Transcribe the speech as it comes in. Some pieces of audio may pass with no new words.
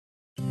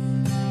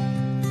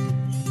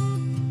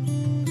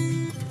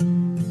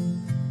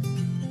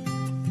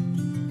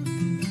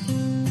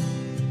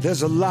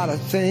There's a lot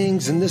of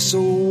things in this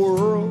old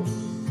world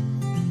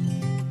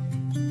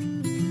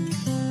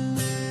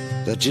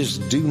that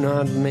just do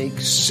not make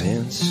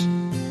sense.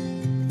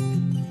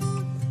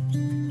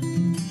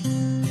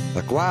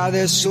 Like why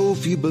there's so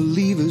few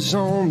believers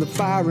on the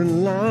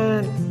firing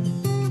line,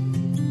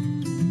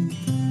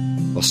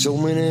 while so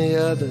many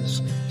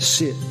others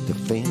sit the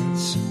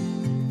fence.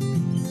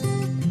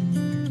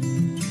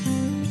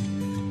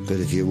 But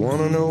if you want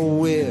to know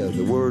where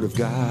the Word of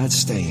God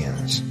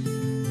stands,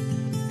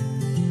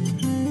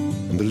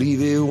 and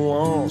believe it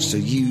wants to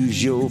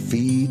use your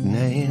feet and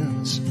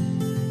hands,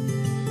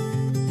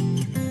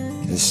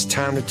 it's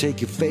time to take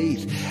your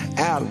faith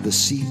out of the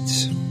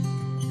seats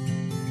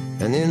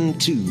and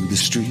into the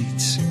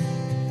streets,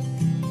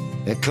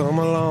 and come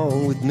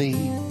along with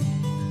me.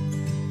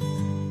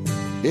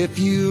 If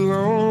you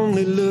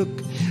only look,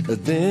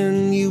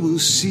 then you will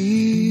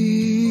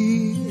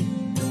see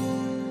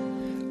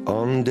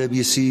on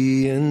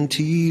WCN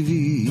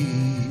TV.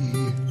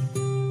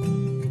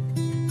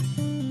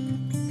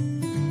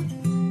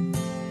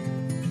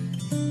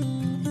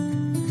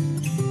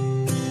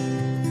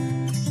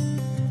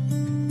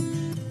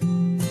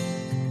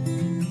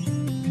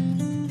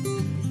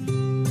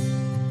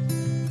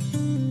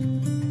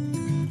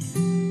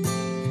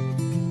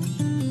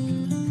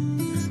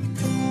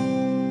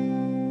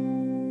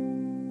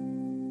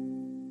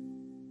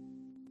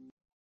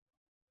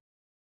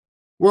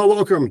 Well,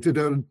 welcome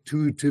to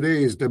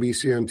today's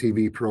WCN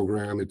TV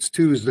program. It's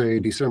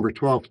Tuesday, December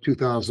 12th,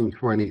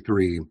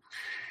 2023.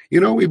 You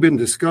know, we've been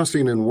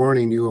discussing and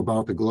warning you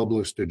about the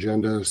globalist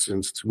agenda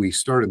since we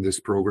started this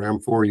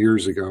program 4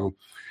 years ago.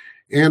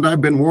 And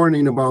I've been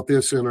warning about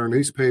this in our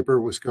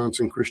newspaper,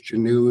 Wisconsin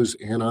Christian News,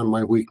 and on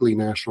my weekly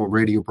national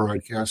radio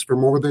broadcast for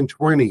more than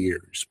 20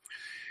 years.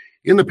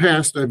 In the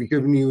past, I've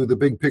given you the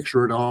big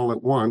picture at all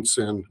at once,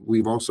 and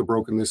we've also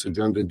broken this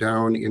agenda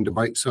down into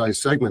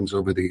bite-sized segments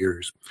over the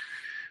years.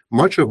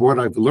 Much of what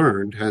I've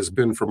learned has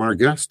been from our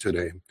guest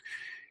today.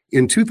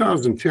 In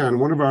 2010,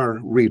 one of our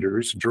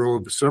readers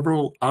drove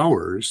several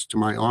hours to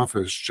my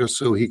office just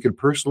so he could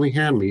personally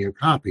hand me a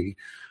copy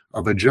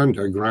of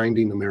Agenda: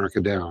 Grinding America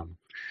Down.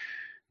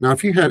 Now,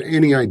 if you had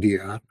any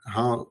idea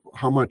how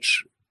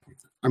much,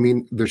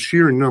 the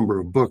sheer number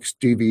of books,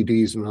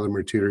 DVDs, and other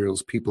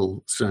materials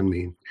people send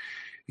me,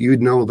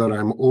 you'd know that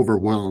I'm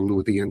overwhelmed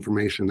with the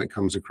information that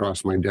comes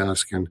across my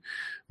desk, and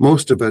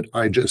most of it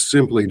I just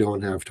simply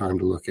don't have time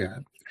to look at.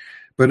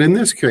 But in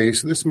this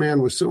case, this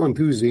man was so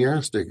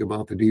enthusiastic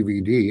about the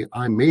DVD,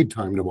 I made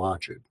time to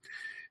watch it.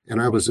 And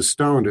I was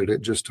astounded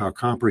at just how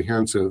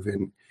comprehensive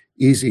and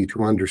easy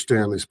to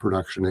understand this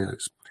production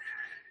is.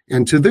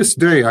 And to this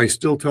day, I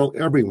still tell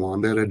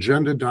everyone that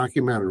Agenda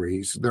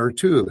documentaries, there are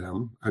two of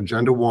them,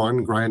 Agenda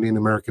 1, Grinding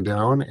America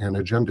Down, and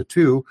Agenda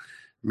 2,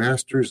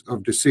 Masters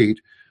of Deceit,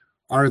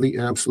 are the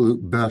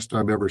absolute best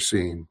I've ever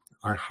seen.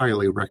 I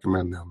highly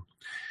recommend them.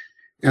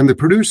 And the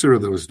producer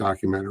of those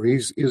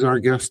documentaries is our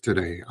guest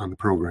today on the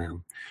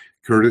program.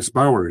 Curtis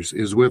Bowers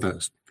is with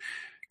us.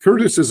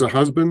 Curtis is a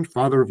husband,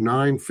 father of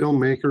 9,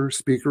 filmmaker,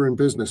 speaker, and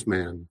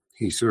businessman.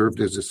 He served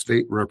as a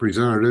state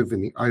representative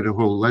in the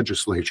Idaho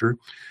legislature,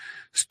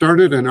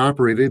 started and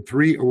operated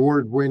 3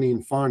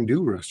 award-winning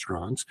fondue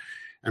restaurants,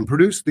 and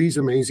produced these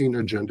amazing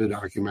Agenda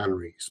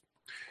documentaries.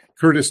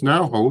 Curtis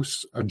now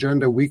hosts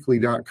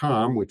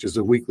AgendaWeekly.com, which is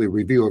a weekly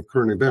review of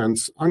current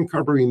events,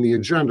 uncovering the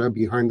agenda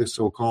behind the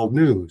so-called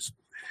news.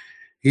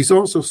 He's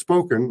also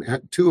spoken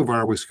at 2 of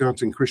our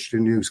Wisconsin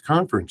Christian News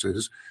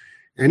conferences,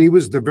 and he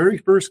was the very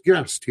first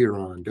guest here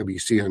on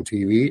WCN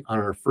TV on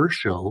our first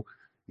show,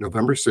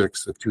 November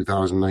 6th of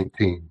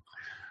 2019.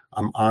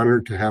 I'm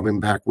honored to have him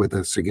back with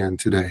us again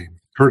today.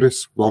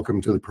 Curtis,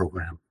 welcome to the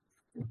program.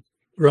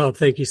 Rob,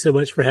 thank you so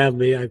much for having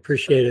me. I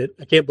appreciate it.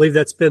 I can't believe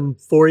that's been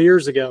 4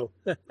 years ago.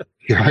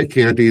 Yeah, I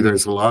can't either.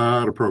 It's a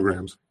lot of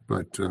programs.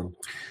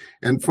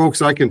 And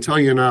folks, I can tell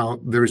you now,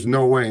 there's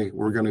no way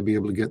we're going to be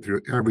able to get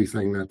through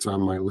everything that's on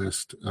my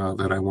list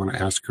that I want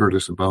to ask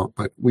Curtis about,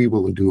 but we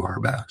will do our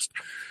best.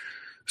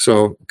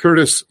 So,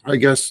 Curtis, I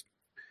guess,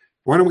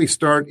 why don't we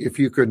start, if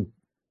you could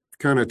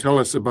kind of tell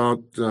us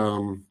about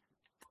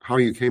how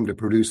you came to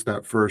produce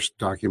that first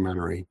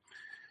documentary.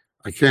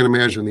 I can't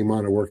imagine the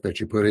amount of work that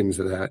you put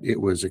into that.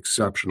 It was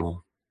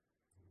exceptional.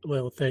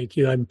 Well, thank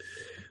you. I'm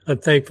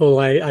thankful.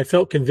 I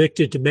felt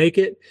convicted to make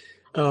it.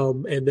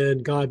 And then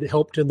God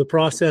helped in the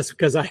process,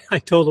 because I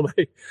told him,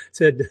 I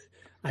said,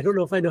 I don't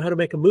know if I know how to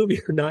make a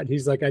movie or not. And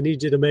he's like, I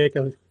need you to make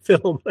a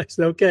film. I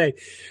said, okay.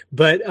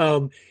 But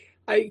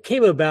I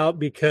came about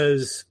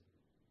because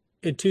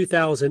in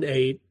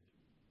 2008,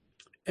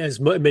 as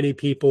many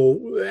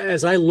people,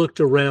 as I looked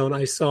around,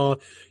 I saw,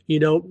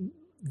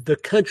 the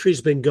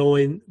country's been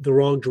going the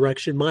wrong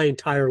direction my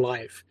entire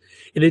life.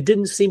 And it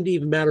didn't seem to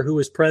even matter who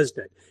was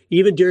president.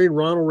 Even during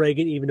Ronald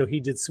Reagan, even though he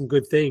did some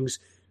good things,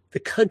 the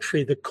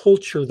country, the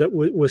culture that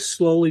was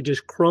slowly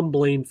just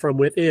crumbling from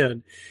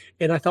within.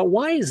 And I thought,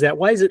 why is that?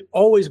 Why does it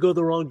always go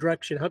the wrong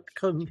direction? How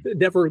come it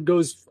never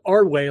goes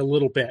our way a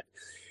little bit?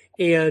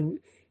 And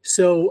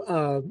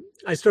So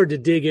I started to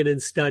dig in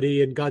and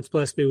study, and God's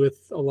blessed me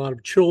with a lot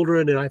of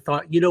children. And I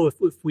thought,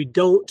 if we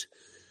don't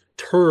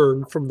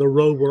turn from the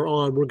road we're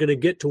on, we're going to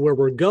get to where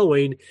we're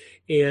going.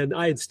 And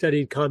I had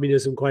studied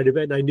communism quite a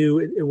bit, and I knew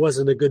it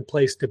wasn't a good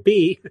place to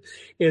be.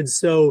 And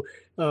so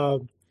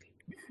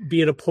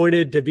being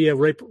appointed to be a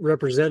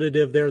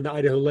representative there in the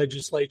Idaho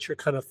legislature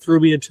kind of threw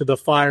me into the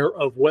fire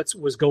of what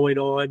was going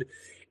on.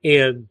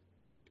 And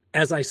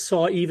as I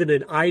saw, even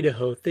in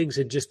Idaho, things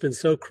had just been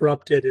so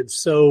corrupted and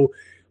so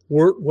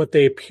weren't what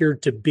they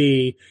appeared to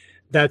be.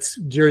 That's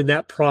during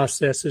that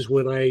process is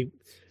when I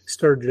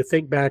started to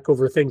think back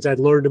over things I'd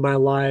learned in my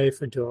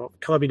life, and to a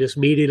communist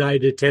meeting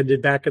I'd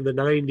attended back in the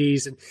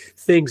 90s and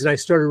things. And I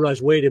started to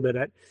realize, wait a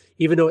minute,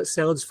 even though it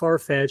sounds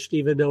far-fetched,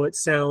 even though it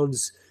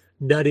sounds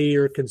nutty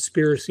or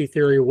conspiracy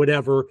theory or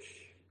whatever,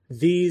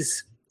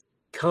 these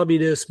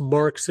communist,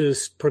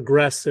 Marxist,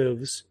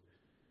 progressives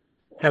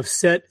have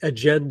set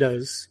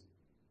agendas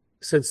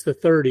since the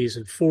 30s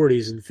and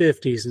 40s and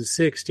 50s and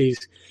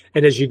 60s.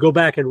 And as you go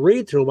back and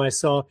read through them, I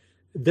saw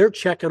they're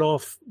checking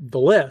off the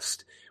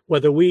list.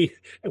 Whether we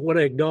want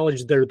to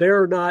acknowledge they're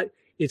there or not,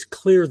 it's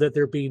clear that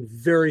they're being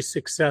very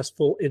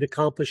successful in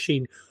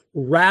accomplishing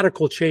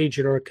radical change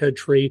in our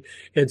country.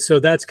 And so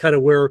that's kind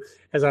of where,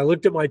 as I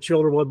looked at my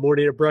children one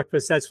morning at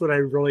breakfast, that's when I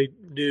really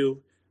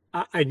knew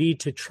I need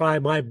to try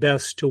my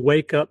best to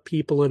wake up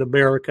people in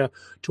America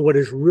to what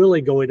is really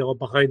going on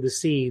behind the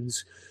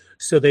scenes,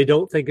 so they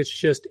don't think it's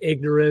just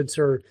ignorance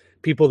or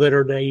people that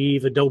are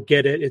naive and don't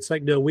get it. It's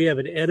like, no, we have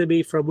an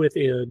enemy from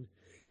within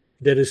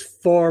that is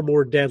far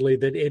more deadly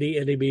than any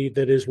enemy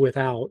that is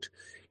without.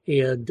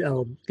 And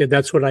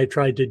that's what I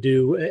tried to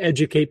do,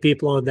 educate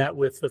people on that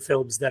with the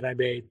films that I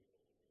made.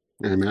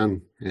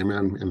 Amen.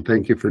 Amen. And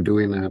thank you for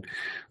doing that.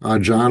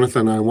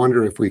 Jonathan, I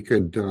wonder if we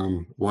could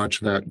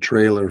watch that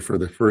trailer for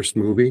the first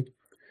movie.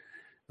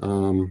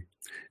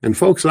 And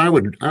folks, I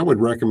would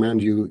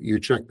recommend you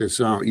check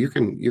this out. You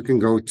can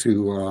go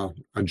to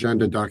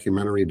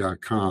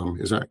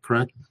agendadocumentary.com. Is that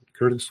correct,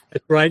 Curtis?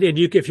 That's right. And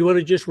if you want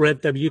to just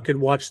rent them, you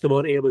can watch them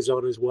on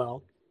Amazon as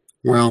well.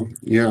 Well,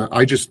 yeah,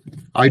 I just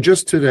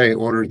today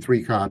ordered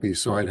 3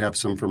 copies, so I'd have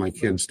some for my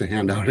kids to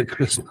hand out at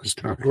Christmas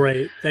time.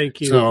 Great,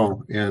 thank you.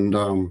 So, and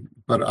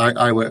but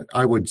I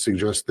would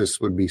suggest this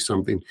would be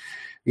something.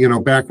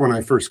 Back when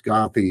I first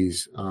got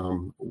these,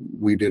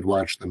 we did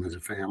watch them as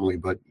a family,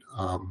 but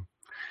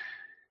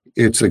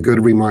it's a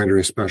good reminder,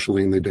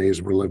 especially in the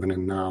days we're living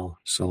in now.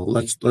 So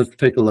let's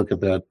take a look at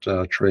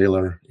that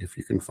trailer, if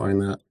you can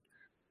find that,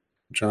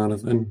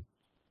 Jonathan,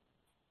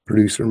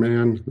 producer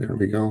man. There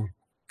we go.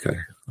 Okay,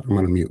 I'm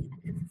going to mute.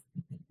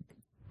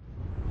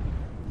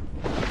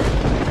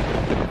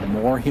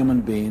 More human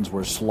beings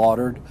were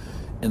slaughtered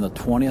in the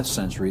 20th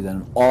century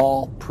than in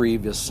all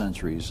previous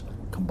centuries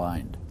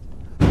combined.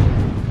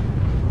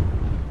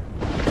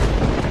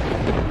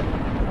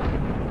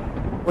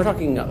 We're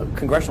talking a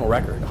congressional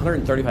record,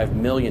 135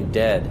 million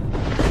dead.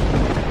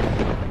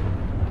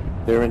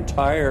 Their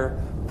entire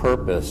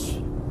purpose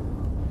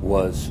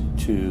was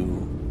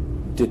to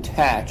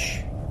detach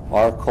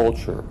our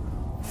culture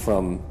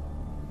from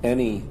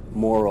any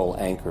moral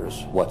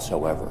anchors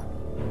whatsoever.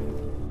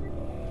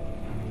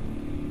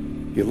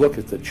 You look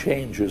at the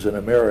changes in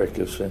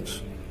America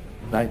since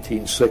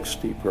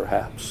 1960,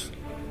 perhaps.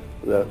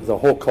 The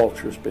whole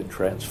culture's been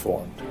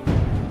transformed.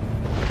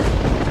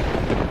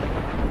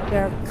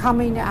 They're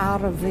coming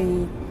out of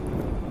the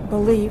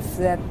belief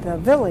that the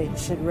village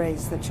should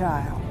raise the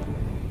child.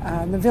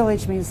 The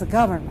village means the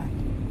government.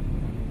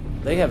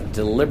 They have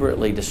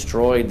deliberately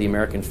destroyed the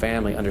American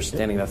family,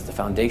 understanding that's the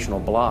foundational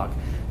block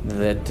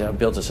that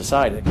builds a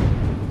society.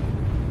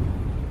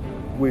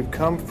 We've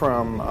come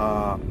from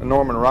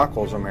Norman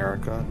Rockwell's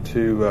America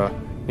to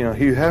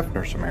Hugh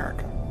Hefner's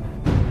America.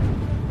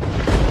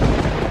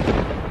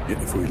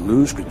 If we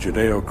lose the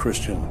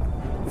Judeo-Christian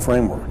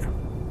framework,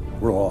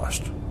 we're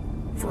lost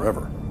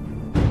forever.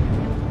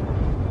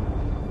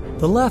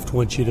 The left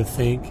wants you to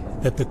think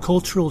that the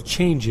cultural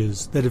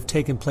changes that have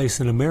taken place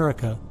in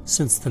America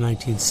since the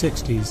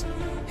 1960s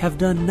have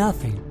done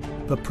nothing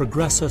but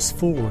progress us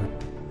forward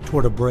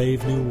toward a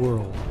brave new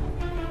world.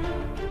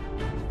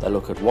 They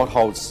look at what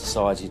holds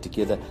society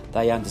together,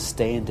 they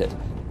understand it,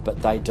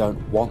 but they don't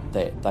want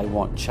that. They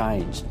want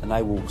change, and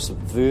they will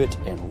subvert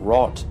and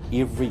rot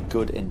every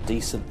good and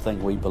decent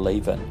thing we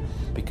believe in,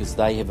 because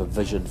they have a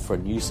vision for a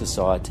new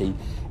society,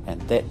 and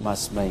that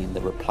must mean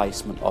the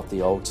replacement of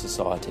the old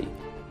society.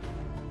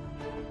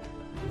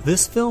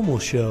 This film will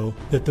show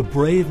that the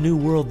brave new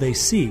world they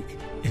seek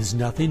is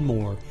nothing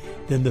more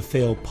than the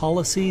failed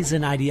policies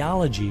and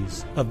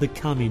ideologies of the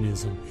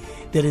communism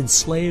that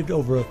enslaved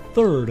over a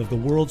third of the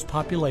world's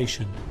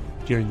population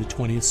during the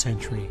 20th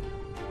century.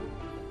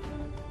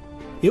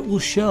 It will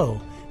show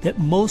that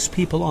most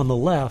people on the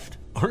left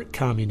aren't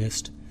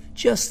communist,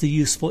 just the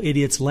useful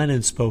idiots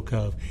Lenin spoke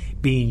of,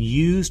 being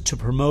used to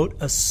promote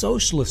a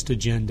socialist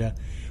agenda,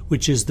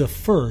 which is the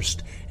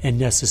first and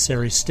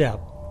necessary step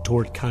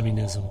toward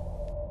communism.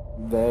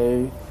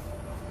 They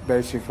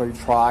basically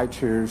try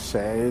to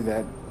say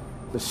that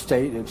the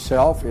state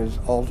itself is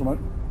ultimate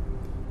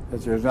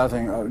that there's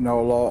nothing,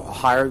 no law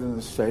higher than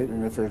the state,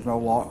 and if there's no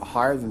law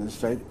higher than the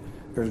state,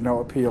 there's no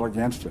appeal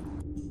against it.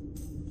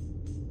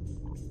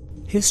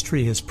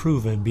 History has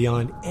proven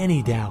beyond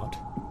any doubt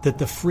that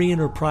the free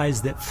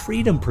enterprise that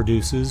freedom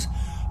produces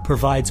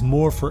provides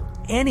more for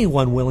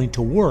anyone willing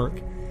to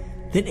work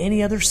than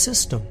any other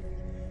system.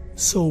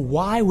 So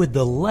why would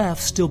the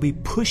left still be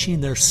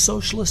pushing their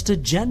socialist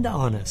agenda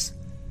on us?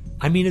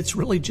 I mean, it's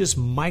really just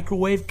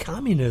microwave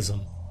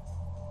communism.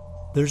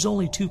 There's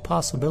only two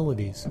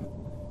possibilities.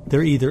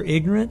 They're either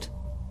ignorant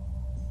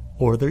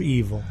or they're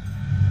evil.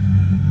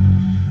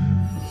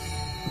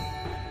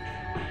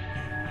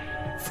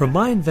 From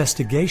my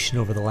investigation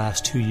over the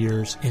last 2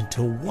 years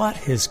into what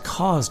has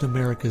caused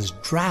America's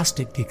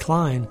drastic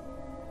decline,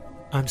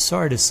 I'm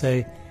sorry to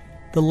say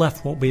the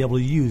left won't be able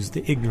to use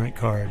the ignorant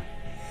card.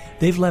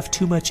 They've left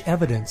too much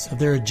evidence of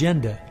their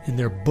agenda in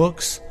their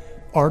books,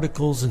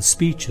 articles, and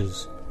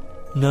speeches.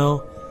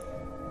 No,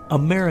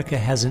 America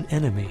has an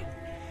enemy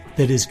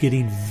that is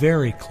getting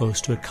very close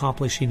to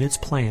accomplishing its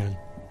plan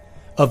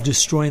of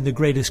destroying the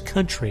greatest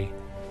country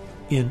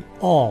in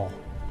all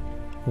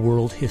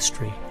world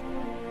history.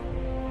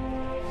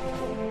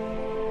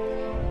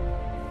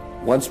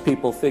 Once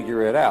people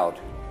figure it out,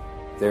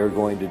 they're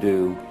going to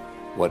do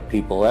what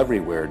people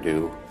everywhere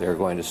do. They're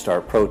going to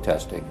start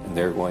protesting, and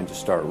they're going to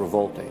start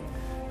revolting.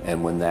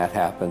 And when that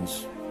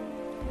happens,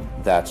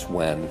 that's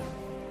when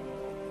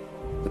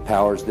the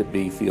powers that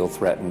be feel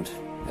threatened,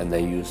 and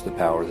they use the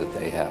power that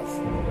they have.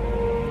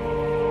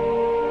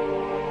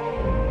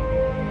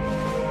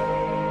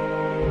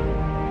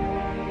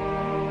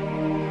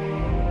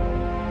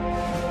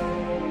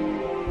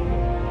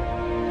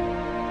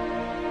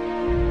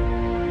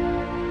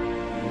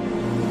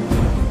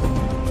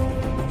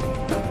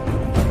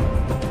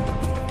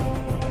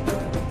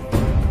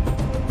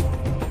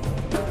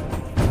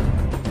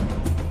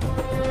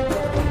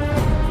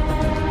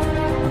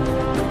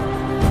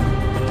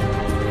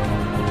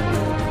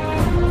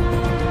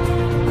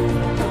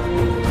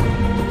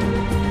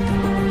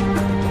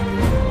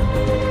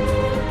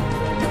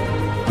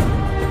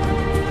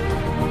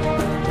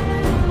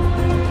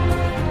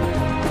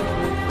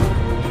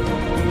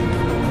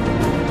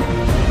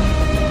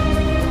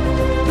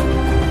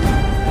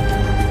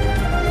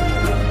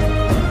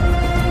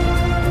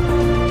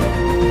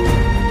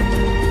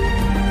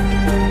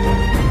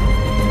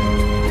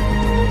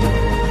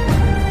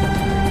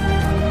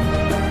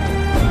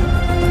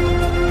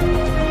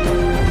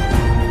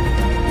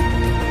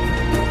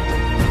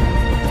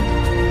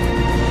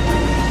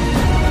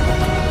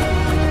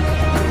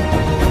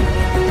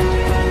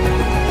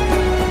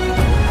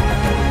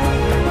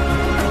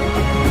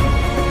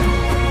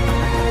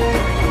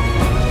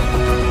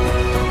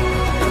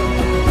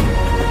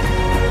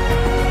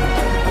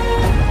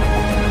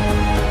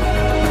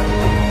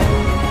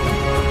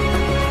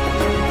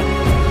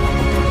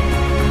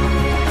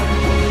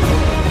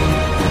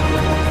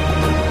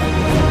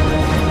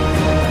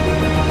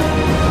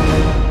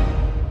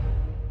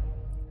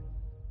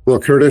 Well,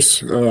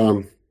 Curtis,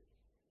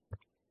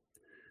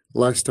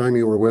 last time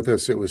you were with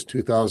us, it was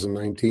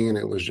 2019.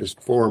 It was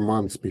just 4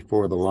 months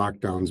before the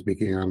lockdowns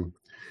began.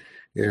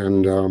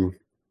 And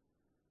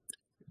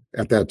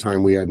at that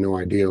time, we had no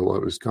idea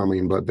what was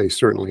coming, but they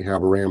certainly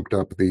have ramped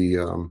up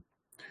the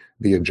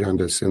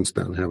agenda since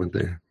then, haven't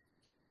they?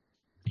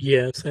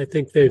 Yes, I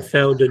think they've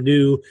found a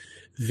new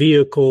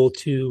vehicle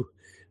to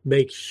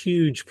make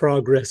huge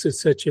progress in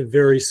such a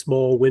very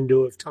small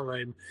window of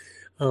time.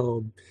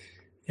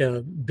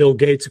 Bill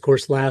Gates, of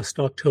course, last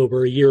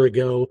October, a year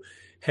ago,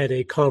 had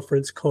a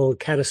conference called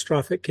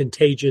Catastrophic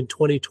Contagion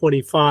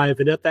 2025.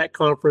 And at that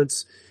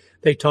conference,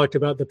 they talked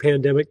about the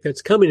pandemic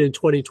that's coming in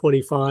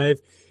 2025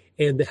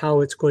 and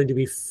how it's going to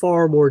be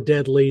far more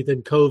deadly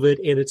than COVID,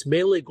 and it's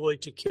mainly going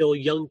to kill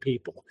young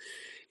people.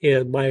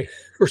 And my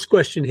first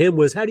question to him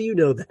was, how do you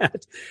know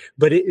that?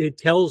 But it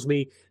tells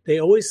me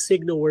they always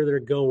signal where they're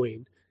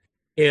going.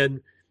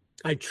 And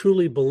I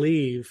truly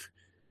believe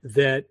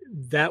that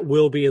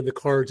will be in the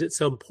cards at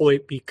some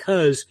point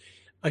because,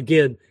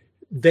 again,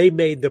 they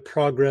made the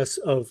progress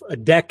of a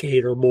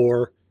decade or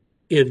more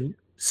in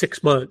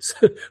 6 months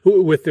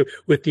with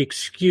the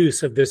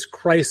excuse of this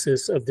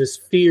crisis, of this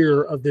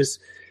fear, of this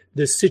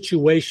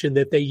situation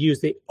that they use.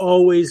 They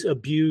always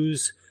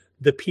abuse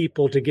the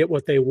people to get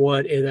what they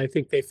want. And I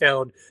think they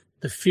found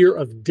the fear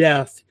of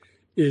death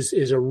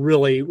is a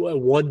really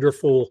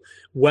wonderful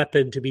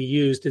weapon to be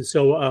used. And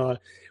so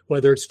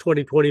whether it's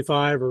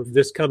 2025 or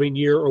this coming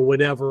year or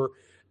whenever,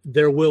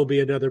 there will be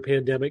another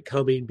pandemic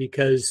coming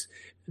because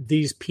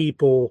these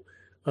people,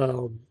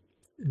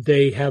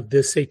 they have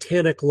this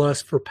satanic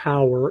lust for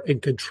power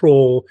and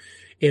control.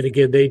 And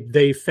again,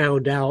 they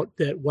found out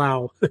that,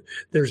 wow,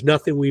 there's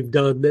nothing we've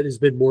done that has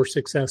been more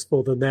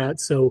successful than that.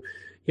 So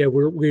yeah,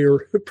 we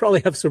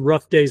probably have some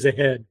rough days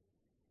ahead.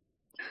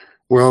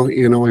 Well,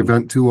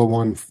 Event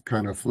 201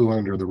 kind of flew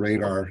under the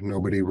radar.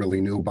 Nobody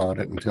really knew about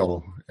it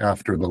until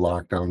after the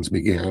lockdowns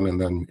began, and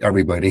then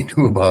everybody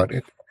knew about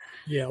it.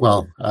 Yeah.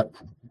 Well,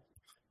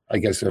 I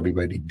guess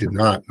everybody did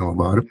not know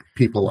about it.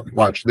 People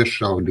watch this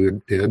show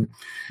did.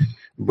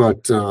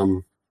 But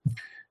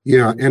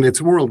Yeah, and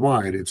it's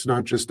worldwide. It's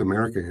not just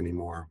America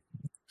anymore.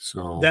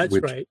 So that's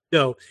right.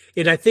 No,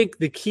 and I think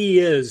the key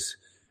is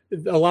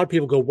a lot of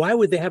people go, why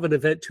would they have an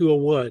Event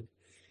 201?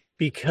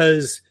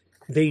 Because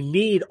they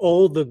need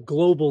all the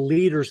global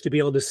leaders to be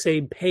on the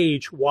same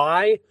page.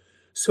 Why?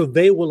 So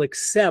they will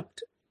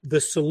accept the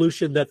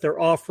solution that they're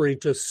offering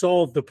to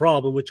solve the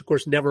problem, which of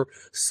course never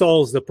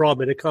solves the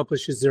problem. It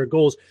accomplishes their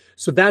goals.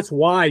 So that's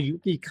why you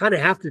kind of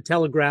have to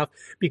telegraph,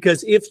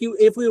 because if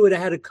we would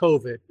have had a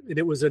COVID and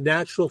it was a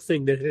natural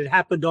thing that had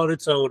happened on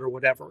its own or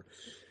whatever,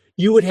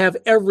 you would have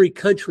every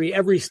country,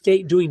 every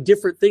state doing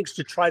different things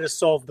to try to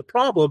solve the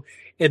problem.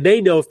 And they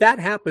know if that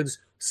happens,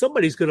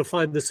 somebody's going to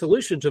find the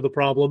solution to the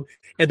problem,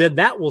 and then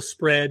that will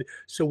spread.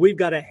 So we've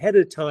got ahead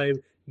of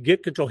time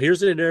get control.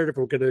 Here's the narrative.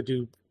 We're going to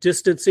do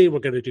distancing. We're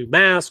going to do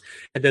masks.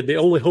 And then the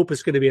only hope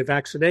is going to be a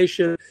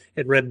vaccination,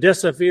 and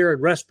remdesivir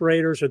and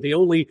respirators are the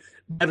only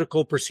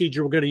medical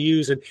procedure we're going to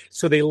use. And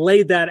so they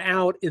laid that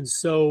out. And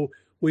so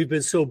we've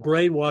been so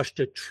brainwashed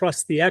to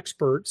trust the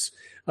experts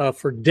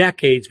for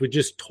decades. We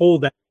just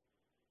told that.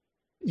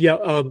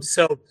 Yeah.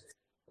 So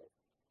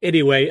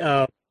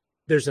anyway,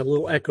 there's a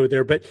little echo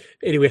there, but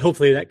anyway,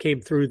 hopefully that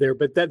came through there.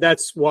 But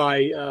that's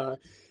why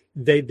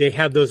they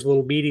have those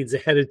little meetings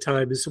ahead of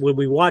time. So when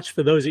we watch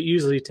for those, it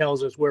usually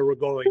tells us where we're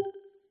going.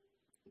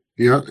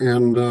 Yeah,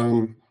 and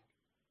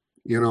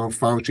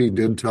Fauci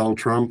did tell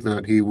Trump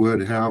that he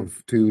would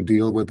have to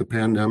deal with the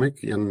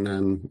pandemic,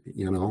 and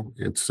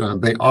it's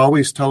they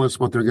always tell us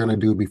what they're going to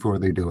do before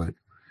they do it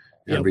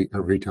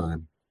every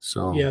time.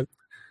 So yeah.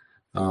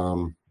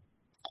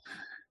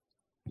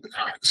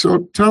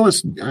 So tell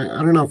us, I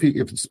don't know if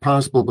it's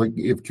possible, but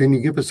can you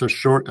give us a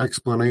short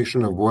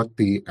explanation of what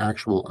the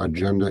actual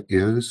agenda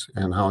is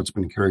and how it's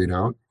been carried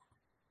out?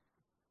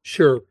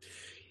 Sure.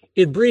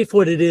 In brief,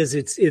 what it is,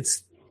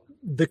 it's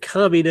the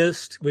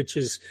communist,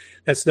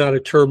 that's not a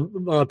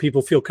term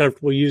people feel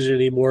comfortable using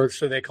anymore,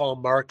 so they call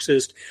them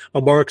Marxist. A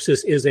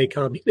Marxist is a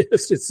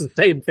communist. It's the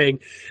same thing.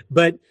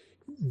 But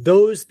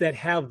those that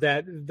have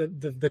that,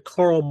 the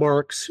Karl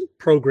Marx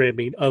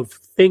programming of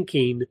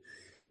thinking,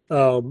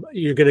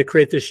 you're going to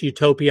create this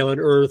utopia on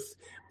Earth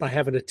by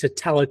having a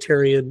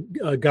totalitarian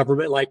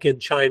government like in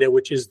China,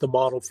 which is the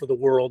model for the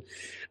world.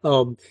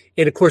 And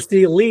of course,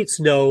 the elites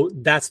know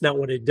that's not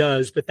what it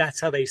does, but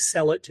that's how they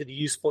sell it to the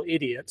useful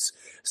idiots,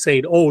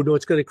 saying, oh, no,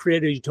 it's going to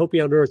create a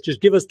utopia on Earth. Just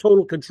give us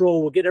total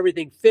control. We'll get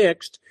everything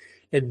fixed.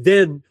 And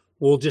then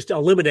we'll just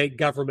eliminate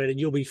government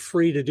and you'll be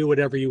free to do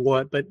whatever you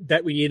want. But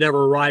that you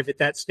never arrive at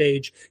that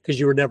stage because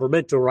you were never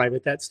meant to arrive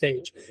at that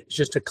stage. It's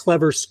just a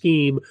clever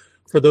scheme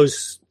for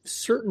those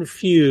certain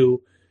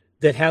few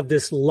that have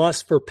this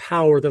lust for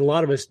power that a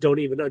lot of us don't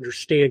even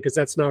understand, because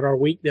that's not our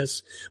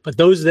weakness. But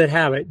those that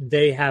have it,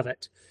 they have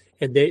it,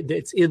 and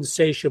it's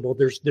insatiable.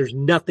 There's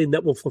nothing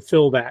that will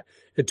fulfill that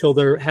until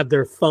they have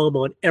their thumb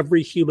on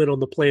every human on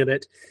the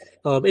planet.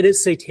 And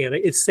it's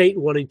satanic. It's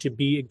Satan wanting to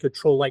be in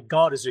control, like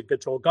God is in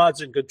control.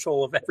 God's in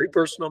control of every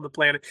person on the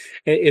planet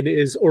and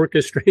is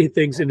orchestrating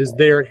things and is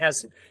there and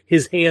has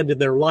his hand in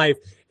their life.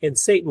 And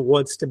Satan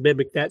wants to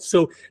mimic that.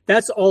 So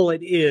that's all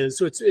it is.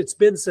 So it's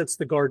been since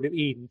the Garden of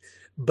Eden.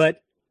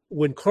 But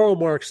when Karl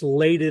Marx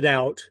laid it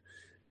out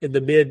in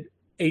the mid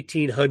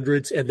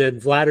 1800s, and then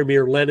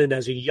Vladimir Lenin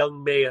as a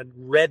young man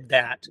read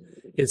that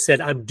and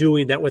said, I'm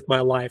doing that with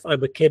my life.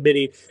 I'm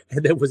committing,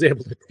 and then was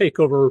able to take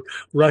over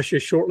Russia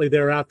shortly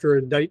thereafter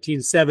in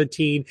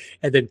 1917.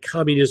 And then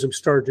communism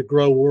started to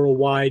grow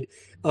worldwide.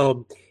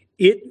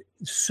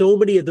 So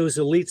many of those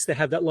elites that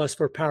have that lust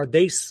for power,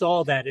 they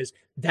saw that as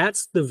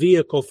that's the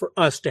vehicle for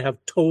us to have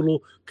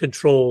total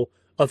control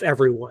of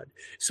everyone.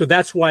 So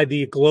that's why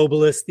the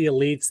globalists, the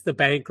elites, the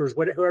bankers,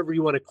 whoever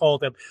you want to call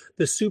them,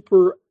 the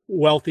super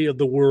wealthy of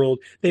the world,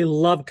 they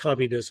love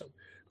communism.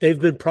 They've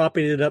been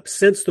propping it up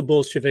since the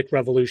Bolshevik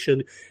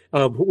Revolution.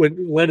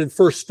 When Lenin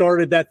first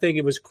started that thing,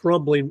 it was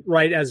crumbling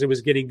right as it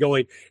was getting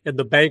going. And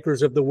the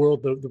bankers of the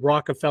world, the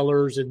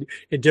Rockefellers and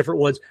different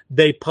ones,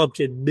 they pumped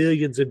in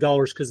millions of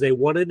dollars because they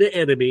wanted an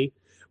enemy,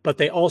 but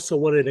they also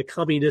wanted a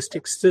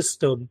communistic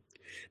system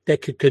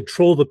that could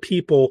control the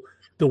people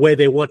the way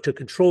they want to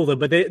control them.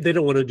 But they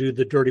don't want to do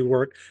the dirty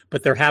work,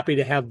 but they're happy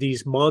to have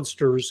these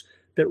monsters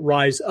that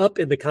rise up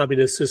in the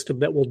communist system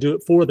that will do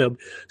it for them.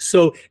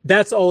 So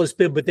that's all it's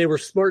been. But they were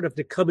smart enough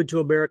to come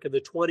into America in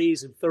the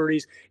 20s and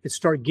 30s and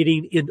start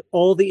getting in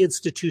all the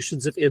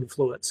institutions of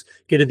influence,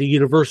 get in the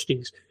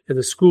universities and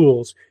the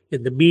schools,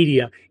 in the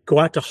media, go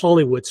out to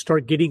Hollywood,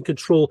 start getting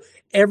control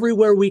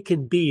everywhere we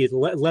can be.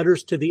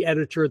 Letters to the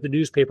editor of the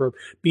newspaper,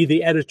 be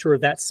the editor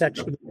of that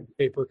section of the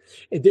newspaper,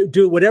 and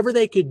do whatever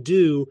they could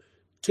do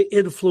to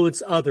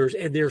influence others.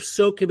 And they're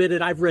so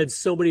committed. I've read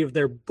so many of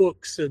their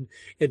books and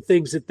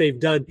things that they've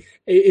done.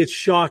 It's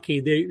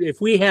shocking. If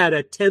we had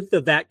a tenth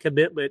of that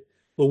commitment,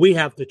 well, we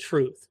have the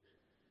truth.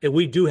 And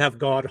we do have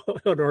God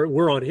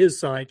we're on his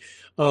side.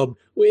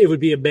 It would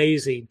be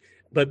amazing.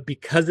 But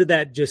because of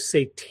that just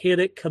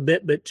satanic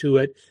commitment to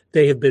it,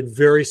 they have been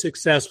very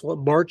successful at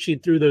marching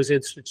through those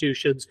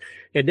institutions.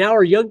 And now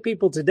our young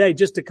people today,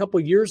 just a couple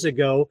of years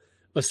ago,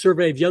 a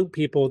survey of young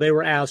people, they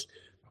were asked,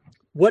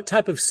 what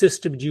type of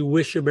system do you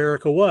wish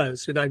America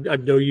was? And I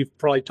know you've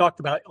probably talked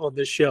about it on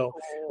this show,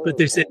 but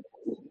they said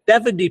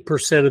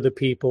 70% of the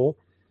people,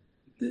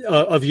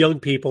 of young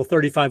people,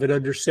 35 and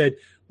under, said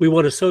we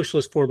want a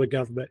socialist form of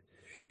government.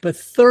 But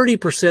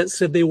 30%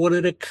 said they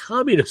wanted a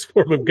communist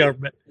form of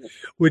government,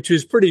 which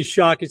is pretty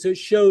shocking.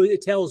 So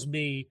it tells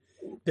me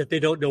that they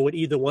don't know what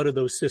either one of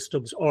those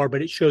systems are,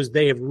 but it shows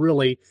they have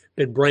really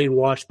been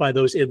brainwashed by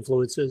those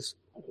influences.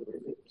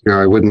 Yeah,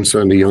 I wouldn't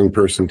send a young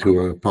person to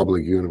a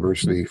public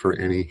university for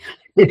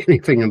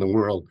anything in the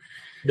world.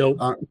 Nope.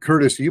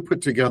 Curtis, you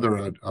put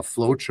together a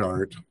flow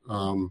chart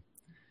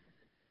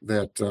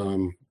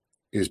that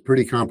is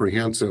pretty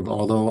comprehensive,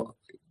 although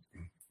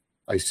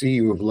I see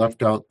you have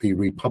left out the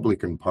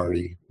Republican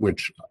Party,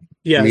 which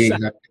has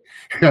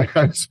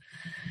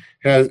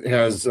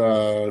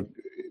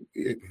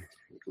it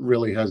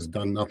really has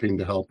done nothing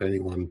to help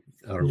anyone.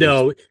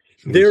 No,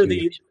 they're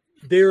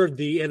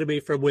the enemy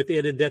from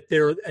within, and that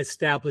they're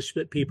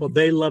establishment people.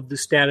 They love the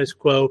status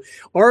quo.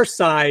 Our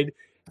side,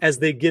 as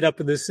they get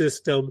up in the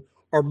system,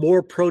 are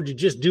more prone to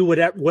just do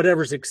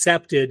whatever's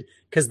accepted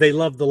because they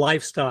love the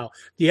lifestyle.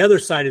 The other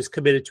side is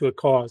committed to a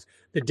cause.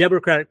 The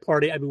Democratic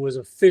Party, was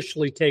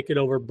officially taken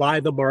over by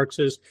the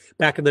Marxists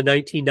back in the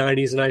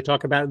 1990s, and I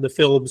talk about it in the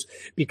films,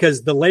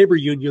 because the labor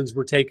unions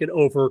were taken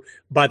over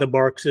by the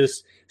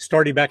Marxists.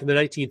 Starting back in the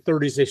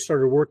 1930s, they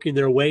started working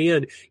their way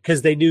in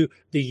because they knew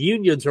the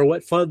unions are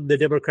what fund the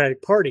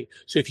Democratic Party.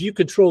 So if you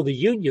control the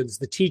unions,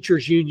 the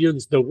teachers'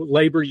 unions, the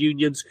labor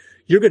unions,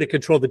 you're going to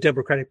control the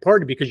Democratic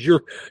Party, because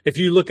if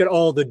you look at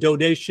all the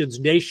donations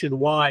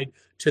nationwide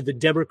to the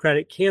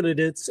Democratic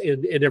candidates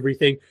and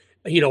everything,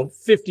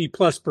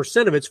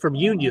 50+% of it's from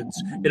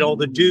unions and all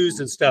the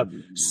dues and stuff.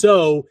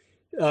 So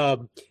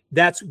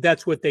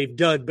that's what they've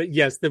done. But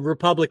yes, the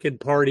Republican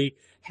Party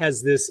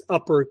has this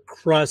upper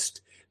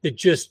crust that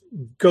just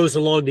goes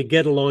along to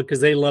get along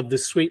because they love the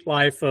sweet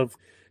life of,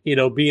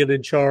 being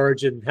in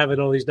charge and having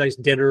all these nice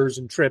dinners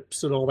and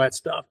trips and all that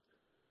stuff.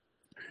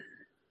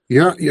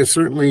 Yeah, you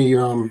certainly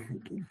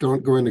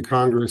don't go into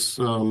Congress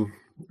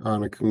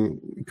on a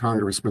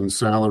congressman's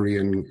salary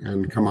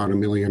and come out a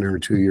millionaire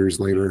 2 years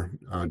later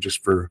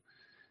just for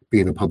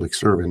being a public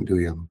servant, do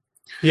you?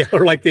 Yeah,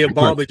 or like the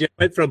Obama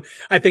went from,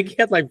 I think he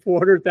had like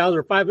 $400,000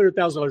 or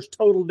 $500,000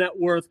 total net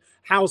worth,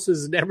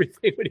 houses and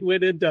everything when he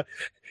went into,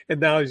 and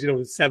now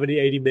he's 70,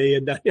 80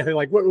 million.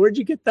 Like, where'd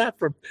you get that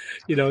from?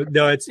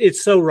 No,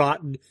 it's so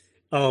rotten.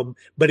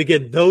 But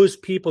again, those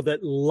people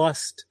that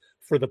lust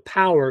for the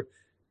power,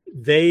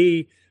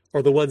 they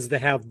are the ones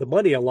that have the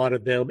money, a lot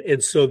of them.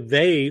 And so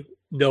they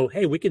know,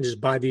 hey, we can just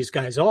buy these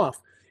guys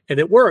off. And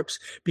it works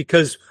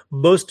because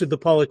most of the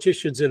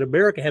politicians in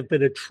America have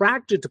been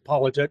attracted to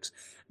politics,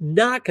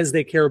 not because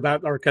they care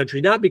about our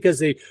country, not because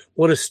they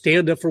want to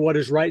stand up for what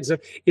is right and stuff.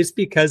 It's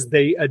because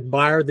they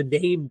admire the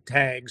name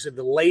tags and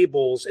the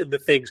labels and the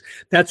things.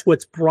 That's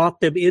what's brought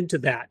them into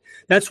that.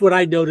 That's what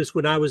I noticed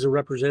when I was a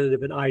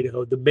representative in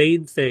Idaho. The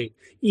main thing,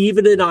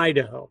 even in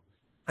Idaho,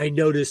 I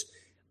noticed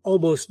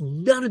almost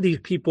none of these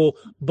people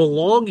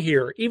belong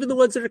here, even the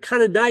ones that are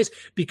kind of nice,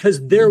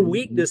 because their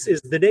weakness is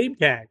the name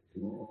tag.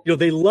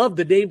 They love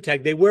the name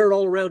tag. They wear it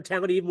all around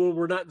town, even when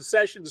we're not in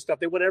session and stuff.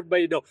 They want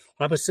everybody to know,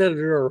 I'm a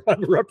senator or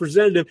I'm a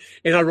representative.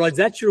 And I realize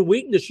that's your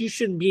weakness. You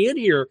shouldn't be in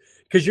here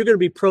because you're going to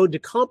be prone to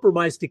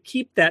compromise to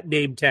keep that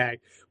name tag.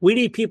 We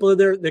need people in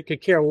there that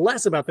could care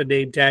less about the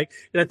name tag.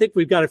 And I think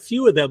we've got a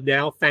few of them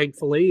now,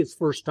 thankfully. It's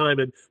first time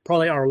in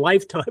probably our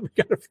lifetime. We've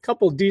got a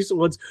couple of decent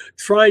ones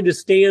trying to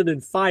stand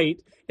and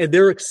fight. And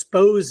they're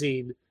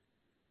exposing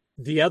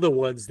the other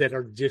ones that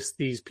are just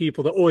these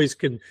people that always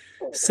can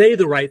say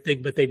the right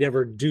thing, but they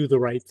never do the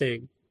right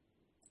thing.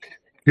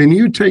 Can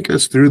you take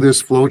us through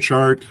this flow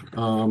chart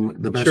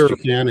the best Sure. you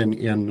can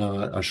in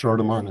a short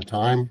amount of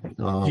time?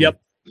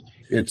 Yep.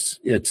 It's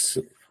Yeah.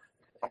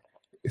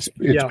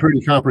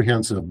 pretty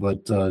comprehensive,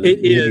 but It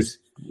maybe is.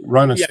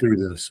 run us Yeah.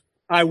 through this.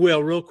 I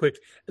will real quick.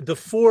 The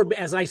four,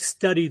 as I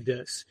studied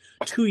this,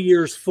 2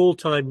 years full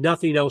time,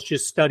 nothing else,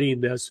 just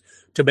studying this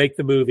to make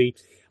the movie.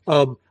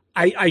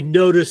 I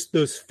noticed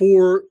those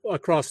four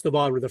across the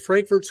bottom were the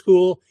Frankfurt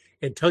School,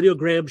 Antonio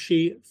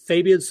Gramsci,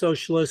 Fabian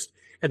Socialist,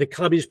 and the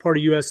Communist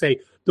Party USA.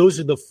 Those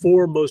are the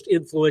four most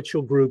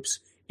influential groups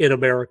in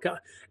America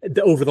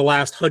over the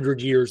last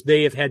 100 years.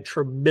 They have had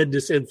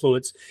tremendous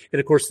influence. And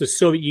of course, the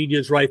Soviet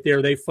Union's right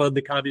there. They fund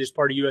the Communist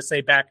Party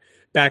USA back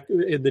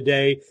in the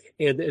day.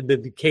 And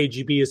then the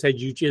KGB has had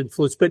huge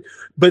influence.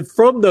 But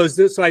from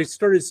those, so I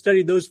started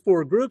studying those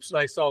four groups, and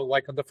I saw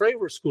like on the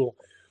Frankfurt School,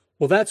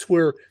 well, that's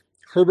where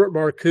Herbert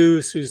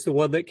Marcuse, who's the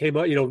one that came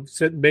up,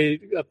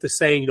 made up the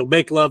saying,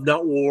 make love,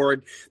 not war.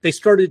 And they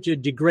started to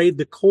degrade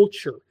the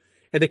culture.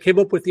 And they came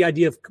up with the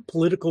idea of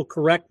political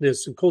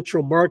correctness and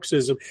cultural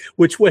Marxism,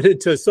 which went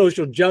into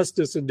social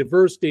justice and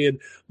diversity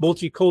and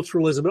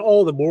multiculturalism and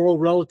all the moral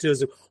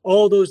relativism,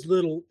 all those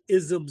little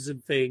isms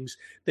and things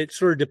that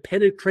started to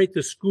penetrate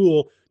the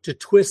school to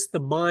twist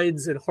the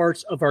minds and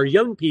hearts of our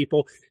young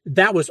people.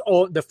 That was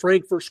all the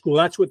Frankfurt School.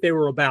 That's what they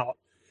were about.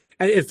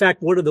 In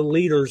fact, one of the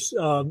leaders,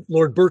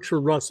 Lord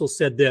Bertrand Russell,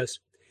 said this: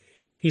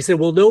 He said,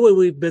 we'll know when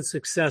we've been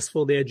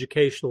successful in the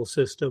educational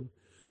system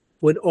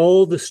when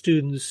all the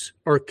students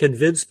are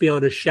convinced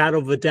beyond a shadow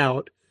of a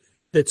doubt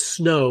that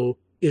snow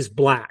is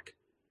black.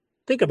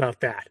 Think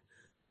about that.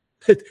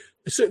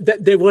 So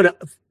that they want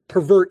to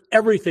pervert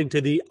everything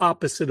to the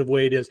opposite of the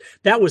way it is.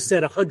 That was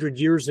said 100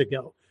 years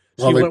ago.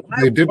 So well,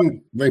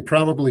 they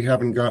probably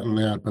haven't gotten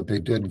that, but they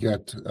did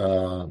get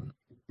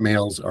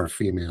males are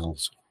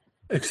females.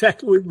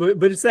 Exactly.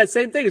 But it's that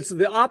same thing. It's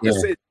the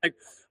opposite. Yeah. Like,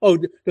 oh,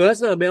 no,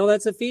 that's not a male,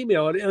 that's a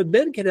female. And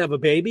men can have a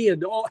baby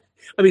and all.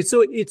 I mean,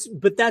 so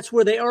but that's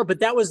where they are. But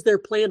that was their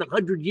plan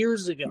 100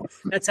 years ago.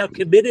 That's how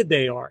committed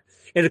they are.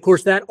 And of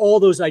course, all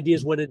those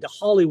ideas went into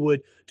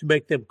Hollywood to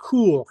make them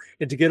cool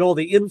and to get all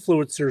the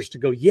influencers to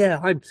go, yeah,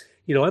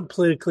 I'm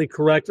politically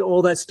correct,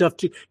 all that stuff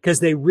too, because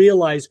they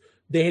realized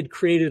they had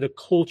created a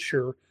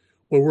culture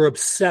where we're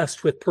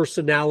obsessed with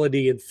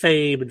personality and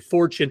fame and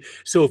fortune.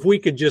 So if we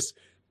could just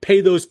pay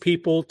those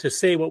people to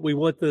say what we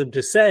want them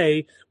to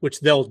say,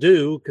 which they'll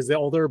do because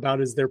all they're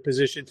about is their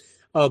position,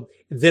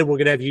 then we're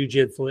going to have huge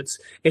influence.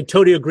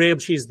 Antonio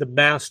Gramsci is the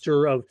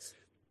master of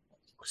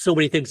so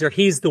many things there.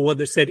 He's the one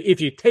that said, if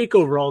you take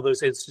over all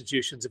those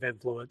institutions of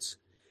influence,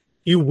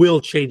 you will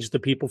change the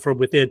people from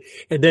within.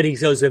 And then he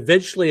says,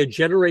 eventually a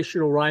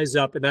generation will rise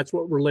up, and that's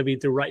what we're living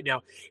through right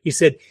now. He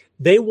said,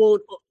 they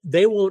won't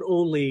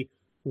only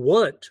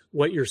want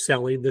what you're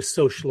selling, the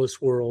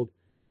socialist world,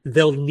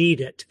 they'll need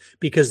it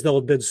because they'll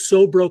have been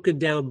so broken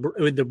down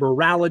in the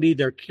morality,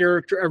 their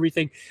character,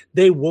 everything,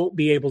 they won't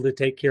be able to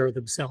take care of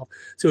themselves.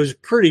 So it was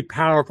pretty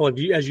powerful.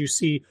 As you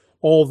see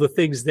all the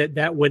things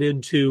that went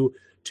into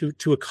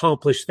to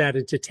accomplish that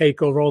and to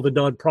take over all the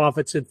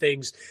nonprofits and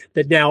things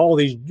that now all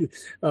these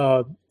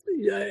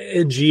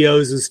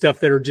NGOs and stuff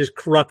that are just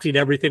corrupting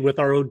everything with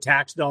our own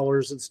tax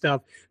dollars and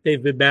stuff.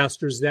 They've been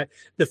masters. That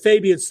the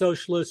Fabian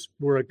Socialists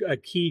were a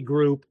key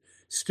group,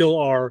 still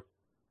are.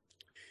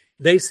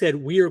 They said,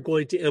 we are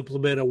going to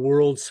implement a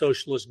world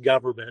socialist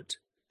government,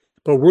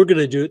 but we're going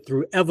to do it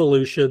through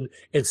evolution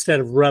instead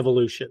of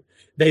revolution.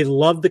 They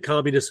loved the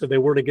communists, so they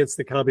weren't against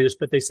the communists,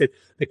 but they said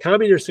the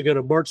communists are going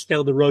to march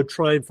down the road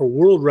trying for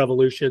world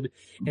revolution,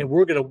 and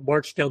we're going to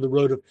march down the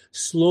road of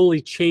slowly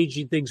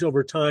changing things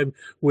over time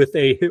with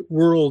a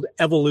world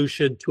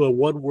evolution to a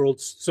one world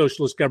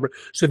socialist government.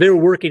 So they were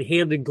working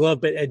hand in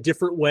glove, but in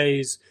different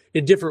ways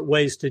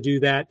to do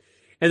that.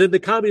 And then the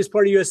Communist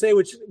Party USA,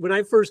 which when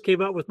I first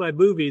came out with my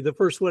movie, the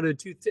first one in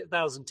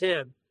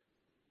 2010,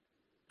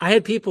 I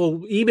had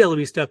people emailing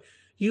me stuff.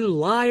 You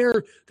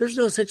liar. There's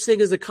no such thing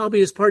as the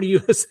Communist Party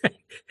USA.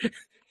 And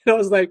I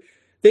was like,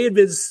 they had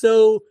been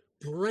so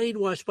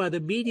brainwashed by the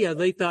media.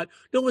 They thought,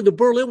 no, when the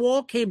Berlin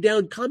Wall came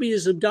down,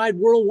 communism died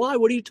worldwide.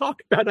 What are you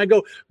talking about? And I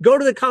go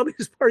to the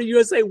Communist Party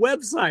USA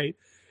website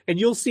and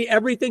you'll see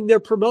everything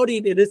they're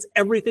promoting. And it's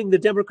everything the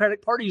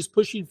Democratic Party is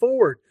pushing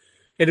forward.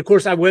 And of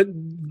course, I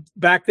went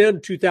back then,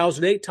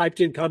 2008, typed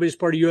in Communist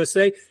Party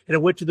USA, and I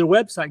went to their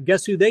website.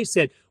 Guess who they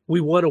said?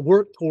 We want to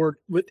work toward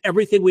with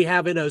everything we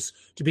have in us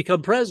to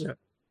become president.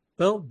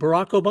 Well,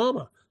 Barack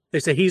Obama.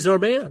 They say he's our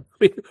man,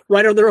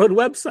 right on their own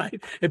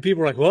website. And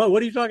people are like, well,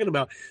 what are you talking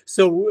about?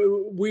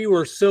 So we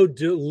were so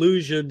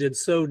delusioned and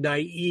so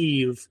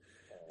naive.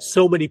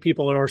 So many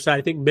people on our side,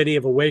 I think many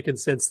have awakened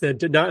since then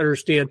to not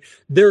understand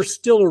they're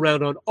still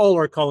around on all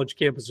our college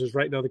campuses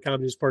right now, the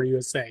Communist Party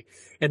USA.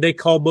 And they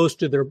call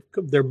most of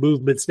their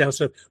movements now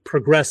so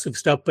progressive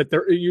stuff. But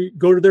you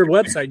go to their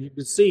website, you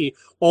can see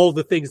all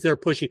the things they're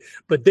pushing.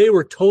 But they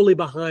were totally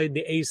behind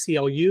the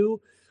ACLU,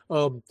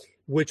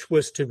 which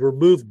was to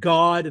remove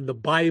God and the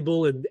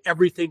Bible and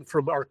everything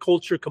from our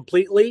culture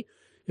completely.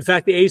 In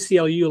fact, the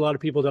ACLU, a lot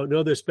of people don't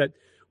know this, but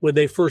when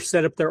they first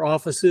set up their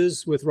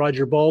offices with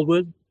Roger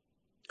Baldwin,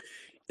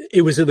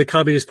 it was in the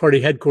Communist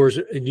Party headquarters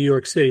in New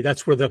York City.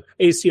 That's where the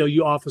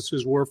ACLU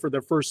offices were for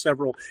their first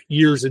several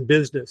years in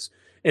business.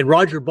 And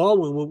Roger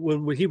Baldwin,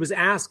 when he was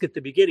asked at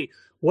the beginning,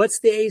 what's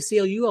the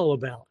ACLU all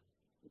about?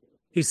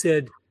 He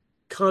said,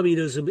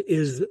 communism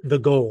is the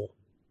goal,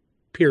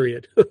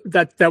 period.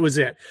 That was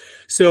it.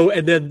 So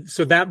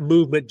that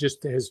movement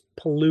just has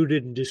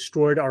polluted and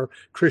destroyed our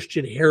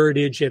Christian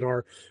heritage and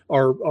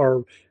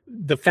our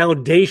the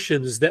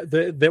foundations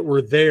that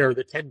were there,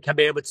 the 10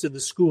 Commandments in the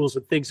schools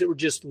and things that were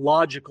just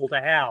logical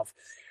to have.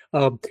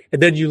 And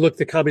then you look at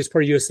the Communist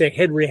Party USA,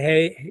 Henry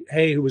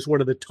Hay, who was one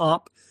of the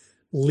top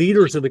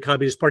leaders of the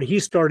Communist Party. He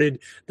started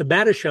the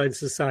Mattachine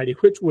Society,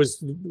 which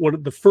was one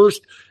of the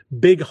first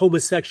big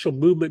homosexual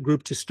movement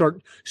group to start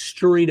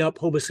stirring up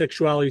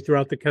homosexuality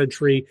throughout the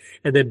country.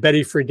 And then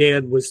Betty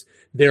Friedan was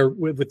there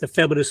with the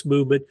feminist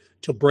movement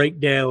to break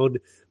down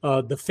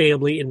the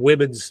family and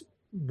women's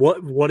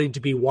wanting to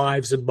be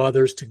wives and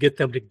mothers, to get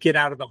them to get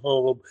out of the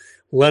home,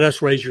 let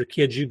us raise your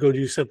kids, you go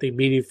do something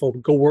meaningful,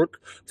 go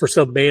work for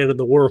some man in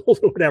the world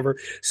or whatever.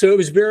 So it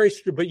was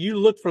but you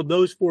look from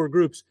those four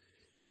groups,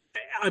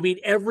 I mean,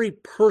 every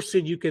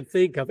person you can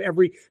think of,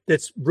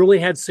 that's really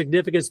had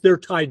significance, they're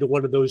tied to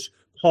one of those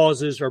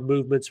causes or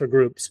movements or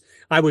groups.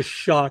 I was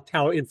shocked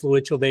how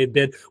influential they had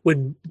been.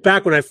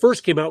 Back when I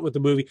first came out with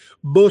the movie,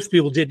 most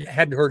people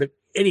hadn't heard of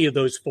any of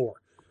those four.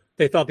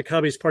 They thought the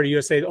Communist Party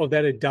USA,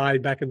 that had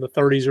died back in the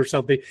 30s or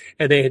something,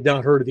 and they had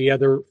not heard of the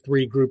other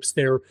three groups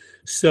there.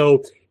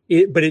 So,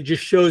 but it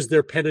just shows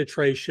their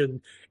penetration.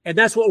 And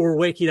that's what we're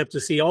waking up to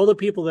see. All the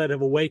people that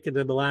have awakened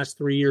in the last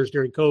 3 years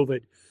during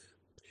COVID,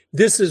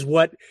 this is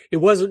what, it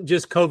wasn't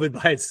just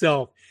COVID by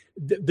itself.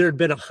 There had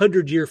been a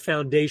 100-year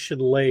foundation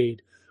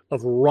laid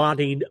of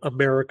rotting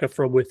America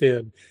from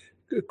within,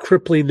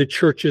 crippling the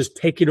churches,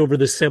 taking over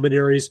the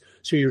seminaries.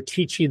 So you're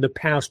teaching the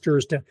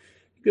pastors to,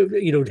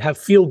 have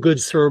feel-good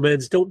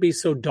sermons. Don't be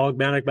so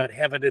dogmatic about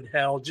heaven and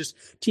hell. Just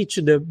teach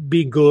them to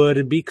be good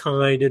and be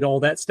kind and all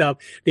that stuff.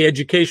 The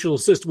educational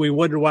system, we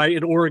wonder why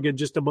in Oregon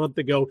just a month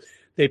ago,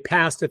 they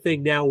passed a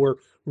thing now where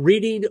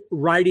reading,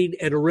 writing,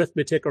 and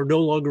arithmetic are no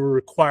longer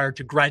required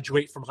to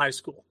graduate from high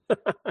school.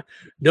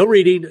 No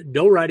reading,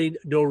 no writing,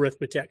 no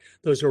arithmetic.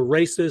 Those are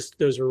racist.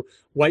 Those are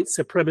white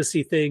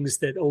supremacy things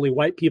that only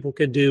white people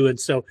can do. And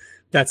so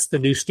that's the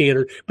new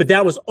standard. But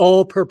that was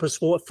all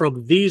purposeful.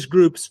 From these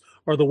groups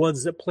are the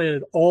ones that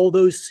planted all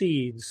those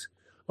seeds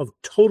of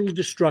total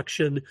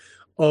destruction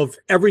of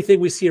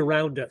everything we see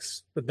around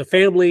us. The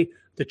family,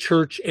 the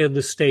church, and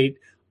the state,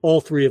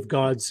 all three of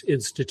God's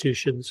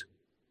institutions.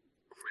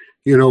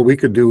 We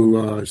could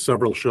do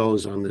several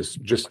shows on this,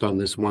 just on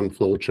this one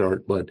flow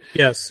chart, but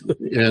yes.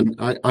 And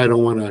I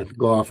don't want to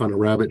go off on a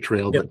rabbit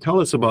trail, but tell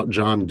us about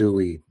John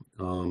Dewey,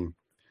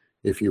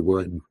 if you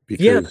would,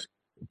 because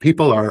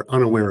people are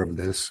unaware of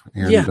this.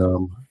 And,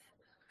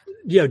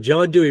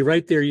 John Dewey,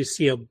 right there, you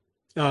see him.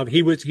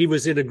 He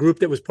was in a group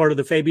that was part of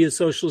the Fabian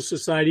Socialist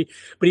Society,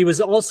 but he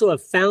was also a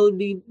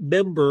founding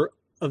member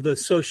of the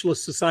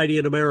Socialist Society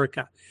in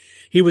America.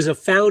 He was a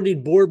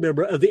founding board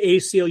member of the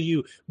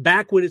ACLU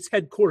back when its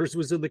headquarters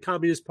was in the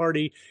Communist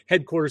Party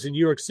headquarters in New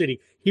York City.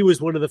 He was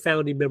one of the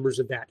founding members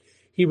of that.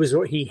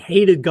 He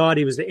hated God.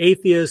 He was an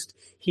atheist.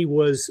 He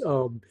was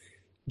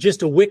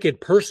just a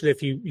wicked person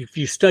if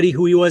you study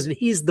who he was. And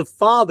he's the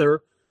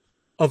father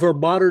of our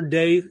modern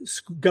day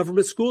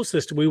government school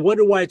system. We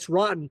wonder why it's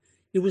rotten.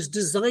 It was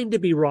designed to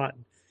be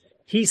rotten.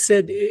 He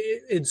said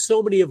in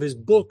so many of his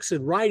books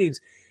and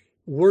writings,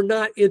 we're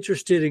not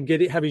interested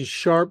in having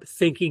sharp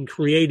thinking,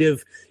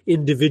 creative,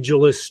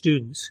 individualist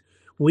students.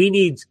 We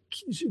need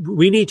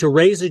to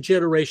raise a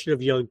generation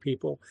of young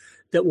people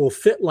that will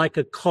fit like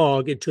a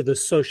cog into the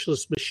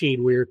socialist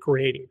machine we are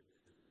creating.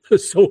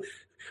 So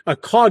a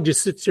cog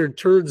just sits there and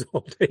turns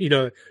all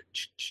day,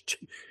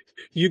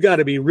 You got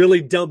to be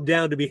really dumbed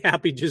down to be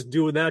happy just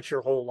doing that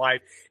your whole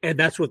life. And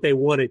that's what they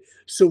wanted.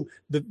 So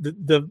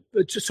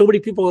so many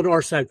people on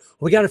our side,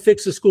 we got to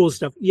fix the schools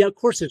stuff. Yeah, of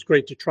course it's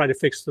great to try to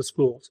fix the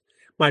schools.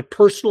 My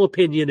personal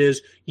opinion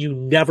is you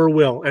never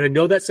will. And I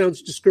know that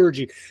sounds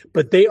discouraging,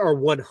 but they are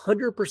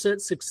 100%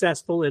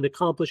 successful in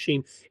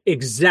accomplishing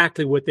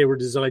exactly what they were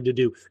designed to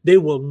do. They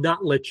will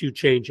not let you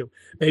change them.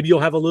 Maybe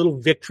you'll have a little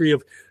victory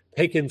of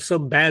taking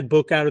some bad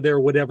book out of there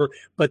or whatever,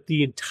 but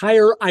the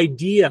entire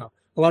idea,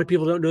 a lot of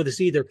people don't know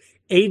this either,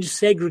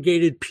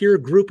 age-segregated peer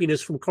grouping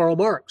is from Karl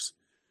Marx.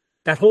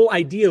 That whole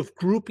idea of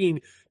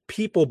grouping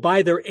people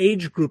by their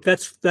age group,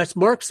 that's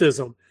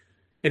Marxism.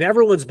 And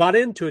everyone's bought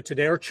into it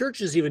today. Our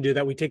churches even do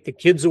that. We take the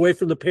kids away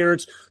from the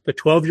parents. The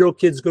 12-year-old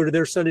kids go to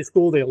their Sunday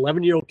school. The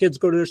 11-year-old kids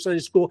go to their Sunday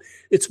school.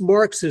 It's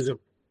Marxism.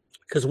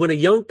 Because when a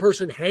young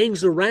person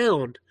hangs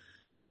around,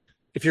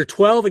 if you're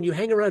 12 and you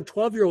hang around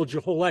 12-year-olds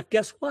your whole life,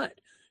 guess what?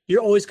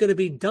 You're always going to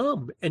be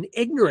dumb and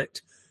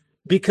ignorant.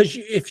 Because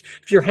if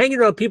you're hanging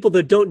around people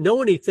that don't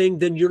know anything,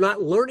 then you're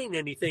not learning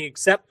anything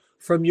except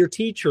from your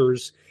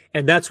teachers.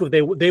 And that's what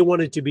they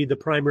wanted to be the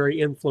primary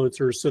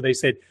influencers. So they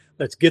said,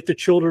 let's get the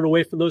children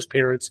away from those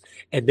parents,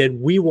 and then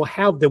we will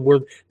have them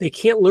where they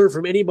can't learn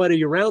from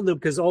anybody around them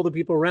because all the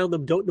people around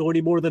them don't know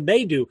any more than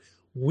they do.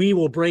 We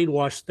will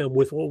brainwash them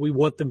with what we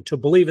want them to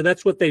believe, and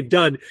that's what they've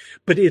done.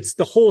 But it's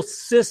the whole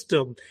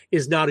system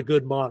is not a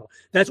good model.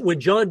 That's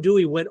when John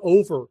Dewey went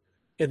over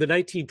in the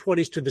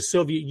 1920s to the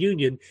Soviet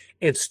Union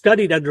and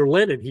studied under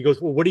Lenin. He goes,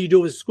 well, what are you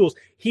doing with schools?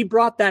 He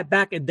brought that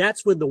back, and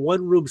that's when the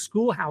one-room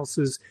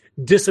schoolhouses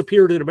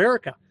disappeared in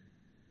America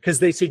because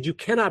they said you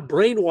cannot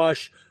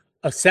brainwash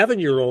a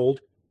 7-year-old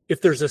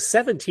if there's a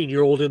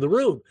 17-year-old in the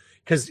room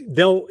because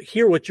they'll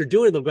hear what you're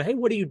doing. They'll go, hey,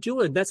 what are you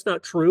doing? That's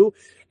not true.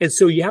 And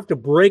so you have to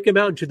break them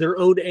out into their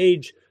own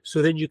age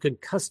so then you can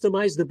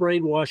customize the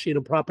brainwashing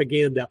and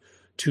propaganda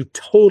to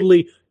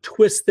totally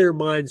twist their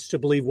minds to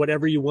believe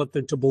whatever you want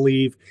them to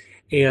believe.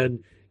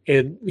 And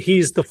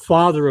he's the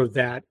father of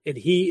that. And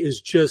he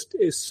is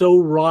so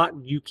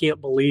rotten, you can't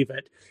believe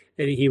it.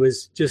 And he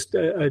was just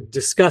a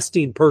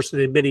disgusting person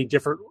in many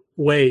different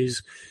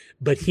ways.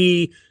 But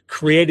he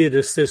created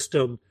a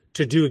system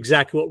to do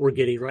exactly what we're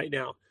getting right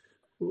now.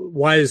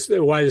 Why is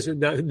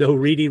no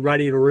reading,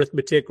 writing, and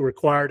arithmetic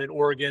required in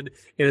Oregon,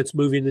 and it's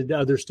moving into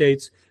other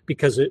states?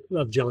 Because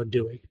of John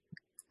Dewey.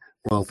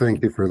 Well,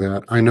 thank you for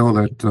that. I know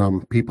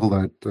that people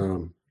that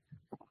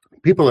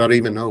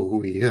even know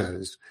who he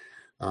is,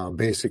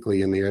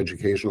 basically in the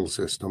educational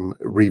system,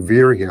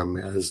 revere him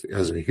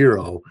as a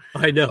hero.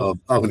 I know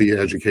of the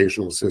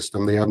educational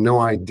system. They have no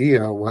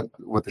idea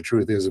what the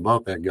truth is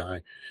about that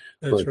guy.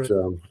 That's but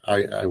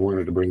right. I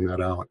wanted to bring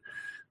that out.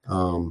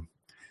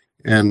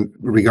 And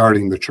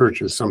regarding the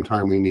churches,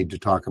 sometime we need to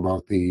talk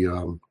about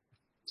the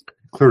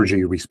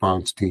clergy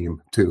response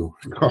team too.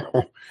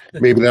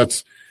 Maybe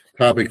that's a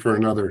topic for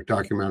another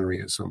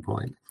documentary at some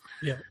point.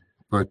 Yeah.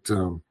 But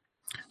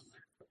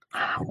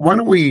why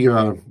don't we,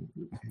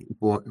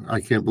 well, I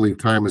can't believe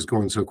time is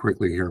going so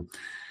quickly here.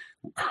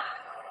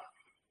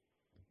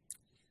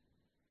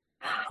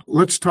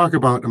 Let's talk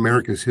about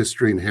America's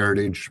history and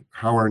heritage,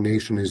 how our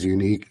nation is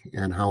unique,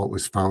 and how it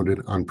was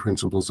founded on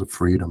principles of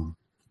freedom.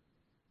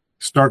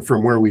 Start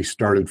from where we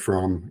started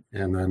from,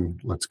 and then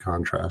let's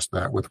contrast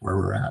that with where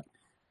we're at.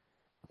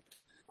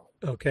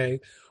 Okay.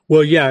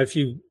 Well, yeah, if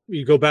you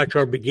go back to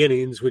our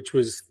beginnings, which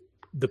was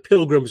the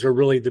Pilgrims are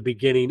really the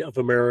beginning of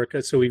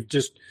America. So we've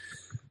just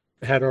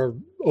had our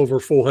over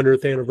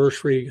 400th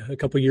anniversary. A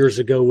couple of years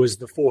ago was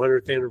the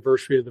 400th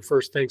anniversary of the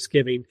first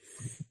Thanksgiving.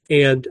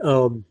 And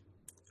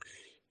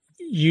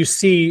you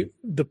see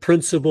the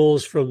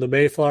principles from the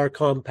Mayflower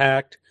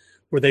Compact,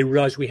 where they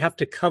realize we have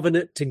to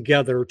covenant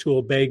together to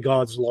obey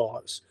God's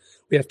laws.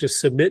 We have to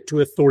submit to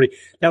authority.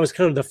 That was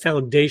kind of the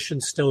foundation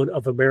stone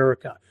of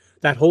America.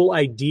 That whole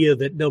idea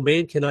that no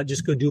man cannot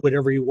just go do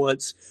whatever he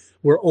wants.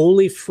 We're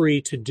only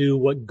free to do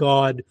what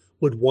God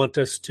would want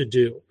us to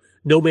do.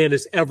 No man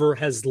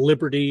has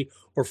liberty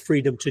or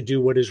freedom to do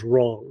what is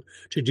wrong,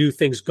 to do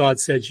things God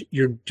says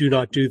you do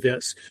not do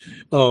this.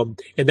 And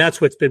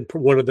that's what's been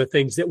one of the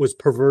things that was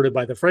perverted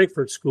by the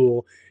Frankfurt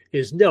School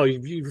is no,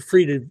 you're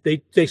free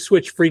to, they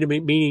switch freedom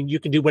meaning you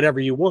can do whatever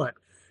you want.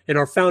 And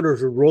our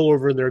founders would roll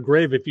over in their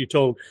grave if you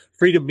told them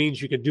freedom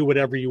means you can do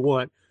whatever you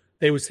want.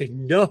 They would say,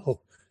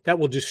 no, that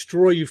will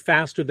destroy you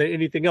faster than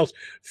anything else.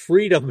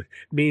 Freedom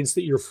means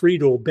that you're free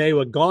to obey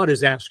what God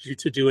has asked you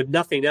to do and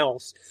nothing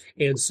else.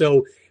 And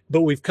so,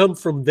 but we've come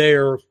from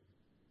there,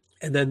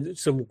 and then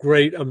some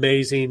great,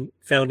 amazing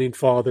founding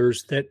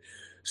fathers that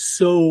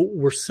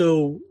were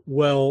so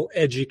well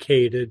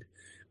educated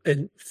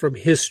and from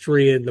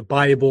history and the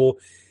Bible.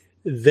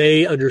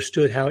 They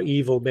understood how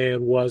evil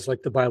man was,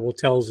 like the Bible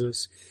tells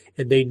us.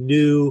 And they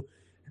knew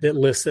that,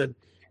 listen,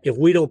 if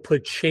we don't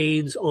put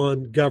chains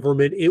on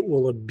government, it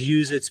will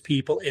abuse its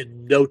people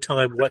in no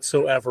time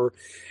whatsoever.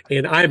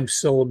 And I'm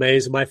so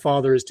amazed. My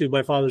father is too.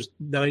 My father's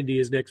 90,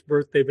 his next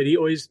birthday, but he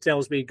always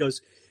tells me, he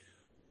goes,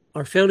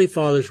 our founding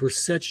fathers were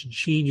such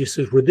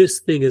geniuses where this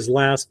thing has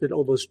lasted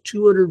almost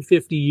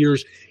 250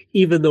 years,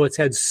 even though it's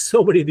had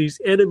so many of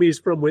these enemies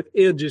from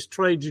within just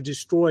trying to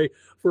destroy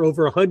for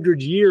over 100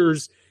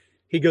 years.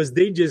 He goes,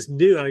 they just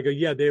knew. And I go,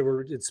 yeah, they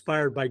were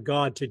inspired by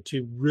God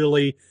to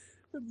really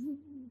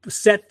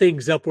set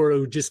things up where it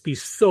would just be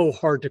so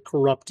hard to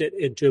corrupt it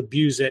and to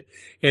abuse it.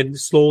 And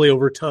slowly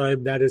over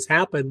time, that has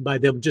happened by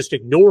them just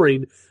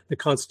ignoring the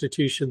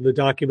Constitution, the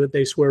document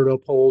they swear to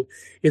uphold.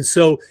 And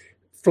so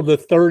from the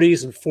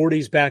 30s and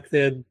 40s back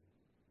then,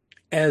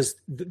 as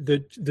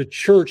the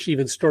church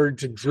even started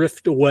to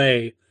drift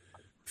away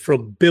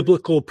from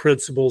biblical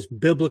principles,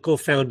 biblical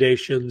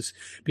foundations,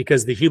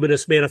 because the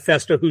Humanist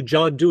Manifesto, who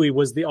John Dewey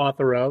was the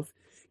author of,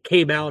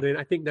 came out in,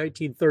 I think,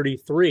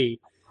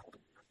 1933.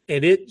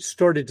 And it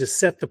started to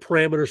set the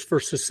parameters for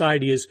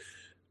society as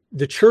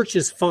the church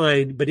is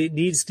fine, but it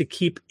needs to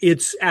keep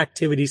its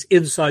activities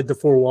inside the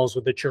four walls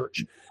of the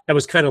church. That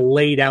was kind of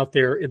laid out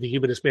there in the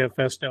Humanist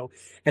Manifesto.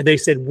 And they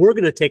said, we're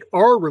going to take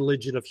our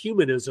religion of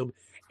humanism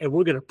and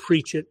we're going to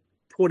preach it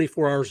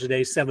 24 hours a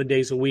day, 7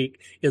 days a week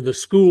in the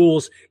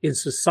schools, in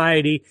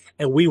society,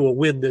 and we will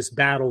win this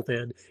battle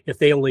then if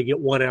they only get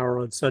 1 hour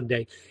on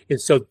Sunday. And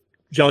so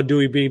John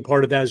Dewey being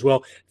part of that as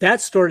well,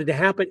 that started to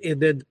happen.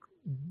 And then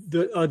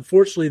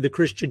unfortunately, the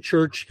Christian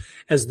church,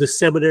 as the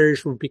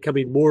seminaries were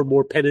becoming more and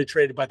more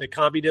penetrated by the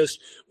communists,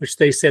 which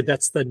they said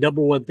that's the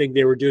number one thing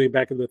they were doing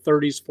back in the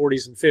 30s,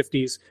 40s, and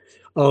 50s,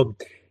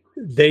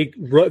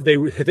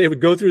 they would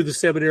go through the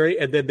seminary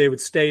and then they would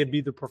stay and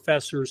be the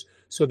professors.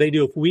 So they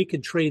knew if we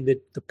could train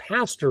the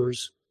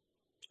pastors,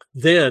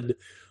 then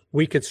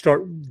we could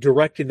start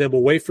directing them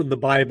away from the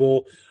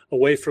Bible,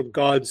 away from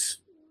God's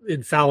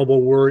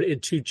infallible word,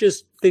 into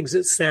just things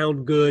that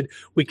sound good.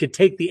 We could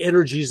take the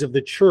energies of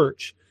the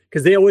church,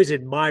 because they always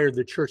admired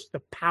the church, the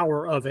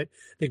power of it.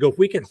 They go, if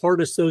we can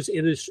harness those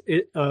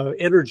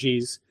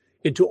energies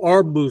into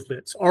our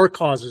movements, our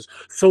causes,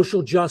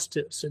 social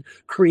justice and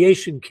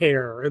creation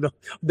care, and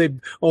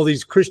all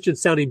these Christian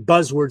sounding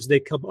buzzwords they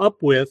come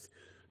up with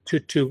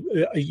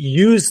to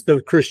use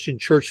the Christian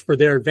church for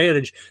their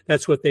advantage.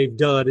 That's what they've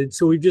done. And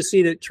so we've just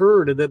seen it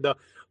turn. And then the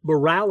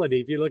morality,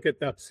 if you look at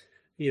the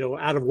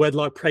out of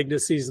wedlock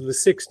pregnancies in the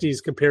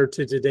 60s compared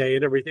to today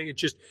and everything,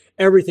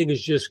 everything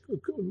is just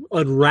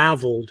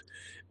unraveled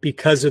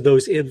because of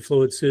those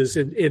influences.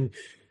 And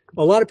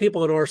a lot of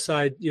people on our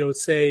side,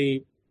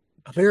 say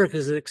America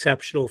is an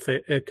exceptional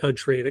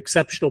country, an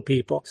exceptional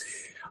people.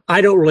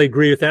 I don't really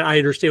agree with that. I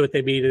understand what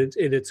they mean, and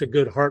it's a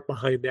good heart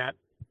behind that.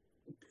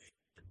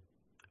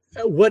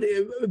 What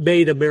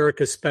made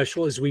America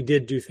special is we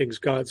did do things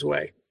God's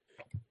way.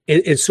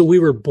 And so we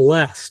were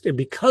blessed. And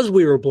because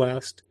we were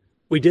blessed,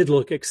 we did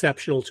look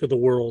exceptional to the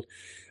world.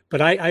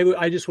 But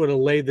I just want to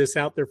lay this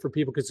out there for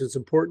people because it's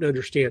important to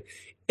understand.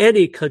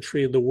 Any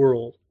country in the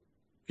world,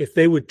 if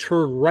they would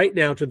turn right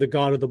now to the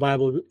God of the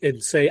Bible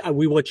and say,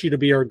 we want you to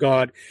be our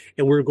God,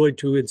 and we're going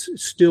to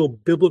instill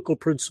biblical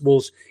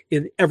principles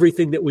in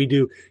everything that we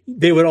do,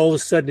 they would all of a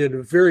sudden, in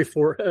a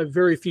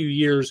very few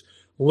years,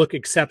 look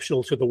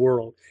exceptional to the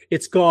world.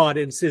 It's God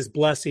and it's his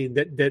blessing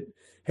that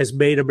has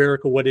made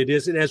America what it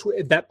is. And as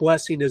that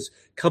blessing is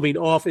coming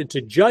off into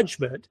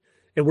judgment,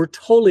 and we're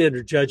totally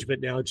under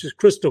judgment now, it's just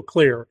crystal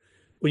clear.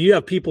 When you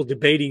have people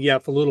debating,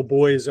 if a little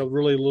boy is a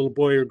really little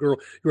boy or girl,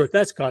 you're like,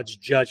 that's God's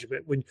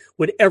judgment.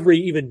 When every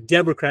even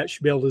Democrat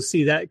should be able to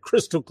see that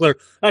crystal clear,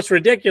 that's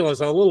ridiculous.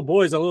 A little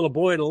boy is a little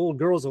boy and a little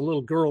girl is a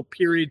little girl,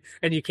 period.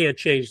 And you can't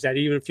change that.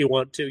 Even if you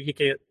want to, you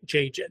can't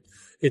change it.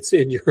 It's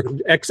in your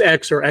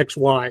XX or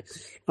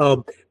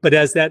XY. But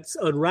as that's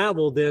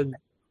unraveled, then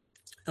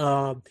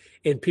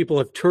and people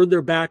have turned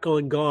their back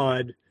on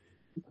God,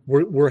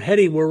 we're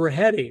heading where we're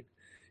heading.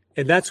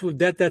 And that's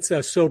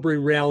a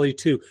sobering reality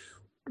too.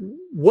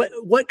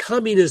 What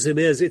communism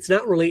is, it's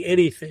not really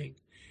anything.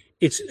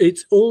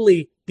 It's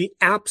only the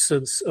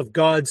absence of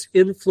God's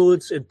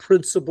influence and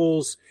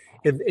principles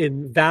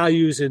and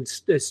values and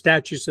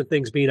statutes and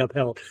things being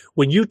upheld.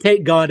 When you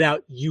take God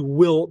out, you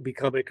will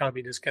become a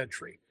communist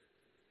country.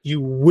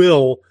 You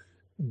will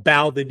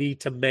bow the knee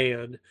to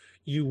man.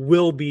 You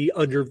will be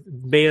under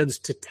man's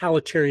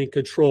totalitarian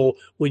control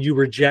when you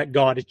reject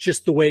God. It's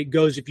just the way it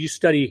goes. If you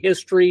study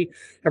history,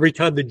 every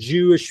time the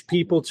Jewish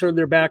people turned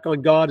their back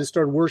on God and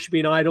started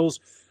worshiping idols,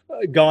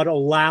 God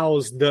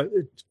allows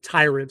the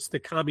tyrants, the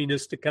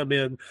communists to come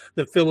in,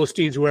 the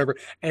Philistines, whoever,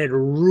 and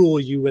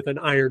rule you with an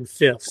iron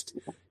fist.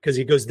 Because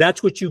he goes,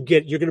 that's what you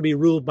get. You're going to be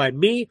ruled by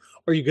me,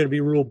 or you're going to be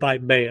ruled by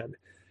man.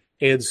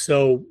 And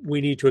so we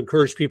need to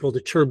encourage people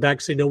to turn back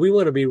and say, no, we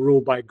want to be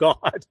ruled by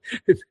God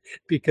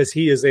because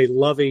he is a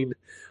loving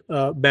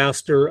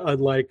master,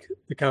 unlike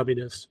the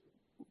communists.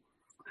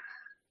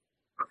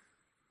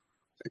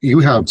 You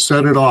have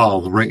said it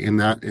all right in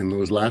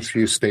those last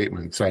few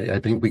statements. I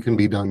think we can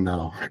be done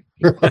now.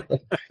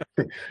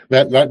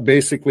 That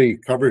basically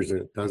covers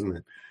it, doesn't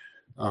it?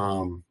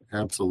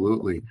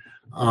 Absolutely.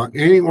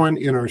 Anyone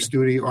in our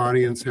studio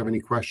audience have any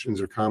questions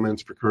or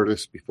comments for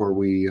Curtis before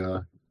we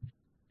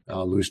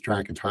lose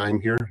track of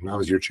time here? Now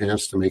is your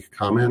chance to make a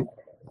comment.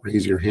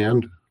 Raise your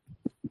hand.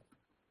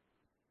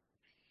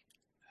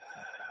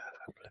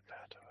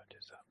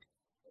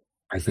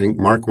 I think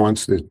Mark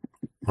wants to.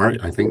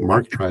 I think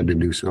Mark tried to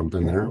do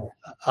something there.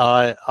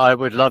 I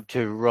would love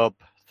to, Rob.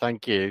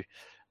 Thank you.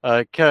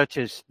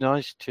 Curtis,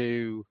 nice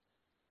to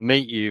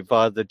meet you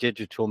via the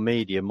digital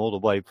medium all the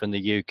way from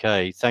the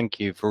UK. Thank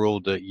you for all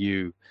that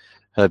you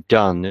have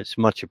done. It's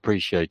much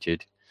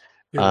appreciated.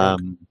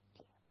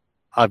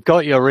 I've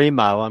got your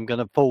email. I'm going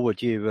to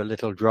forward you a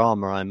little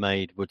drama I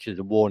made, which is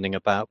a warning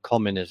about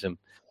communism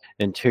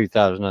in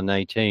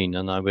 2018,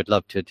 and I would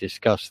love to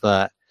discuss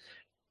that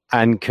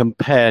and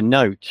compare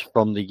notes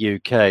from the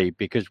UK,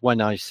 because when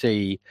I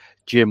see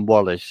Jim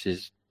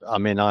Wallace I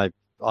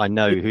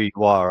know who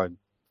you are. I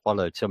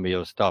followed some of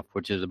your stuff,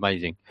 which is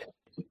amazing.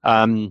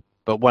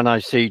 But when I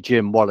see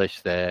Jim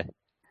Wallace there,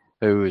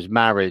 who is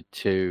married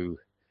to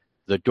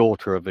the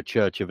daughter of a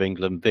Church of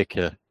England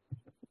vicar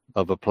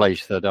of a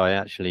place that I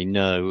actually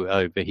know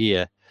over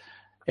here,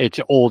 it's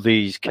all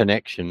these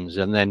connections.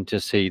 And then to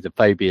see the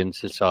Fabian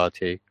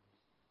Society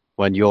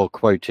when you're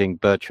quoting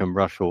Bertrand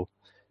Russell.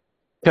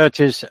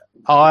 Curtis,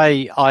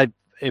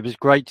 it was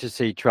great to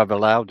see Trevor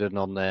Loudon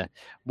on there.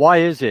 Why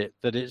is it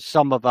that it's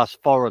some of us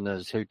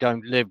foreigners who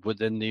don't live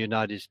within the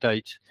United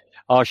States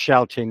are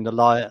shouting the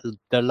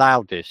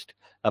loudest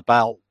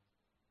about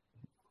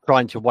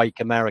trying to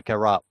wake America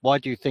up? Why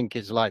do you think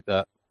it's like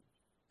that?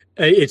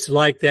 It's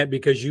like that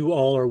because you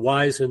all are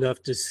wise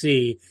enough to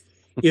see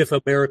if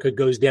America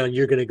goes down,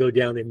 you're going to go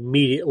down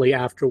immediately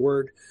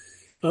afterward.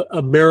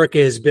 America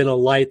has been a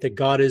light that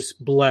God has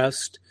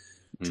blessed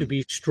to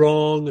be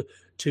strong,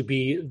 to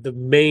be the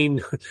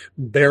main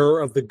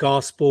bearer of the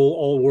gospel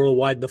all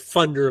worldwide, the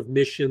funder of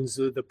missions,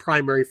 the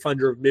primary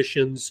funder of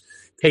missions,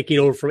 taking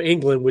over from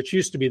England, which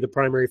used to be the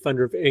primary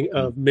funder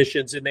of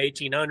missions in the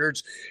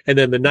 1800s. And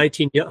then the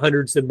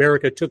 1900s,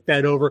 America took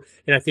that over.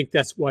 And I think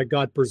that's why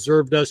God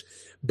preserved us.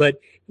 But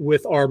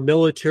with our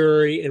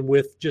military and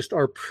with just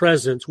our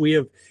presence,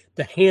 the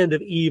hand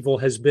of evil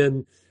has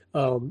been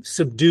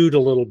subdued a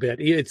little bit.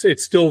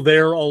 It's still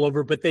there all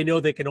over, but they know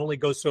they can only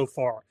go so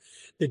far.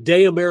 The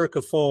day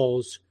America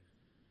falls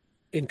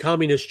in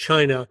communist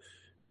China,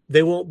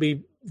 they won't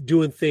be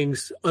doing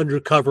things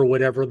undercover,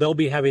 whatever. They'll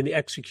be having the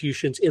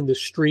executions in the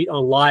street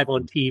live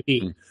on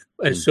TV.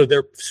 And so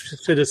their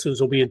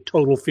citizens will be in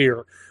total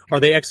fear. Are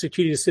they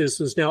executing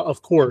citizens now?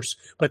 Of course,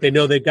 but they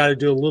know they've got to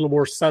do a little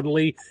more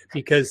subtly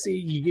because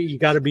you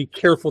got to be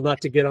careful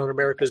not to get on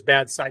America's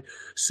bad side.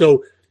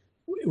 So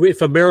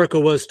if America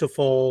was to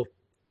fall,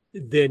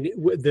 then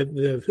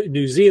the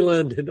New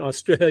Zealand and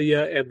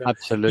Australia and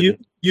the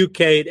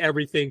UK and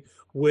everything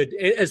would,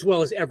 as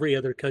well as every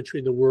other country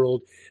in the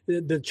world,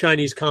 the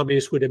Chinese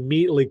communists would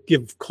immediately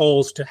give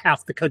calls to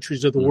half the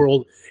countries of the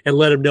world and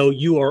let them know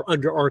you are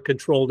under our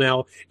control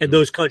now. And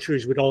those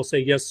countries would all say,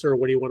 yes, sir,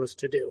 what do you want us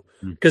to do?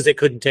 Because they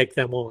couldn't take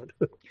them on.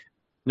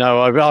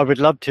 No, I would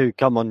love to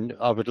come on.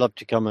 I would love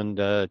to come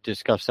and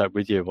discuss that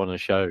with you on a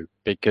show,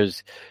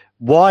 because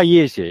why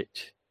is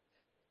it?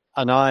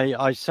 And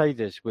I say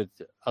this with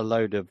a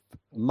load of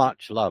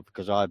much love,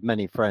 because I have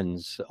many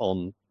friends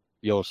on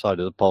your side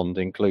of the pond,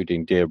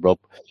 including dear Rob.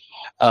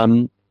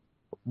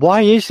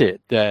 Why is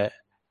it that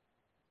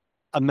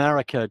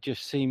America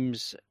just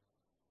seems,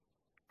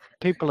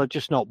 people are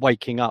just not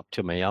waking up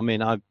to me? I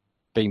mean, I've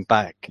been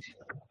back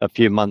a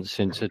few months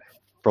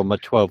from a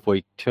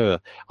 12-week tour.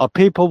 Are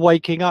people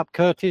waking up,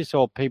 Curtis,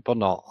 or people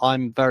not?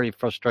 I'm very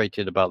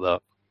frustrated about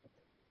that.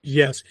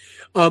 Yes.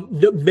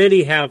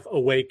 Many have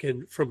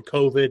awakened from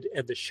COVID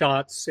and the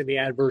shots and the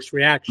adverse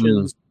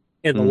reactions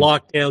and the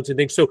lockdowns and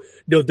things. So,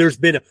 there's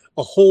been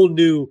a whole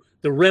new,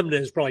 the remnant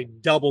has probably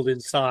doubled in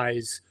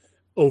size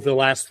over the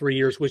last 3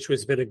 years, which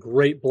has been a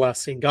great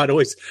blessing. God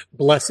always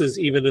blesses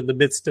even in the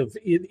midst of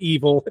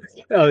evil.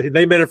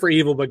 They meant it for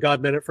evil, but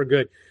God meant it for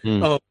good.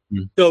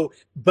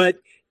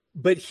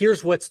 But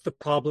here's what's the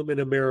problem in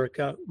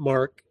America,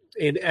 Mark,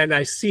 and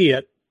I see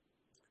it,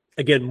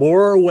 again,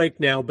 more awake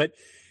now, but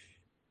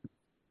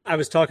I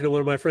was talking to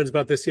one of my friends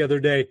about this the other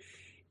day.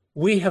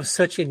 We have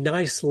such a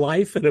nice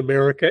life in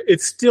America.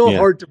 It's still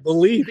hard to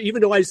believe.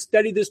 Even though I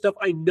study this stuff,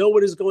 I know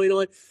what is going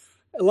on.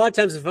 A lot of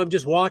times if I'm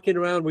just walking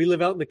around, we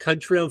live out in the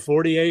country on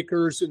 40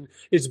 acres and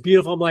it's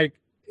beautiful. I'm like,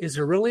 is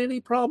there really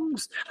any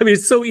problems? I mean,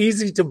 it's so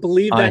easy to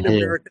believe that in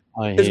America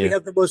because we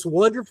have the most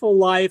wonderful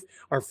life.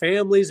 Our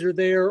families are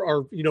there,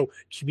 our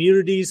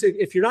communities.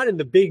 If you're not in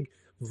the big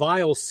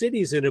vile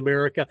cities in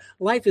America,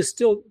 life is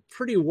still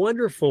pretty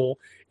wonderful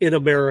in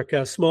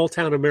America, small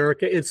town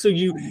America. And so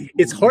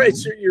it's hard.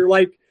 You're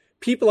like,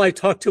 people I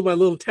talk to in my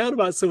little town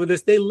about some of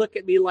this, they look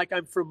at me like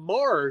I'm from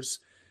Mars.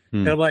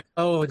 And I'm like,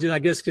 oh, dude, I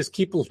guess just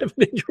keep living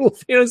in your little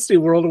fantasy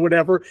world or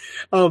whatever.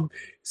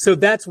 So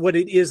that's what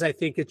it is. I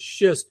think it's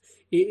just,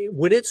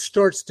 when it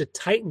starts to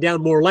tighten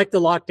down more like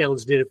the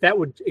lockdowns did, if that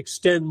would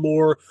extend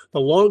more, the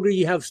longer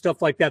you have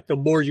stuff like that, the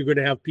more you're going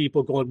to have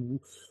people going,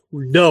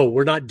 no,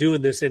 we're not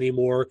doing this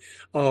anymore.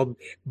 But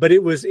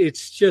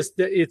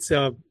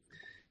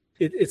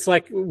it's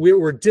like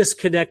we're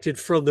disconnected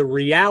from the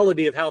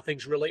reality of how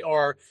things really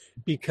are,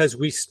 because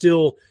we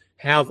still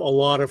have a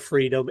lot of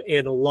freedom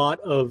and a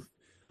lot of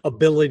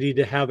ability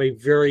to have a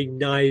very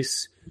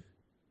nice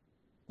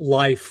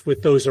life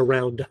with those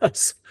around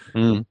us.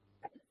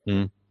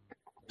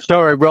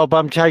 Sorry, Rob,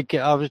 I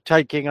was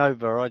taking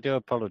over. I do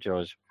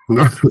apologize.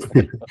 No,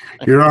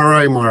 you're all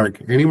right,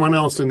 Mark. Anyone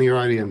else in the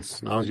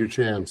audience? Now's your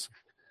chance,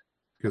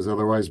 because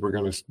otherwise we're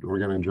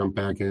gonna jump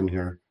back in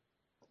here.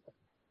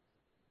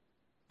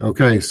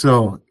 Okay,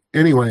 so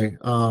anyway,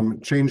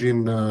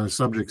 changing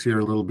subjects here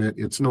a little bit.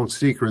 It's no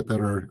secret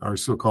that our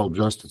so-called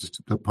Justice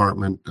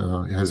Department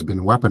has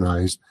been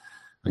weaponized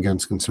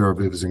against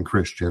conservatives and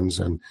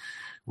Christians and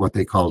what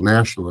they call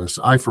nationalists.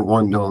 I, for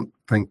one, don't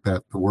think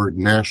that the word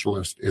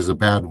nationalist is a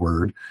bad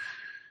word.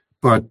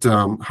 But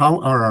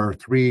how are our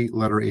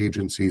three-letter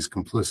agencies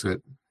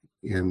complicit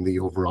in the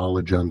overall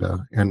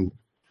agenda? And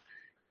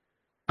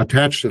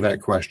attached to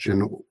that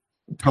question,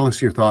 tell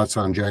us your thoughts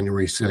on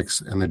January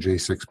 6th and the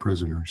J6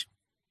 prisoners.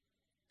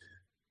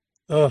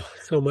 Oh,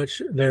 so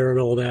much there and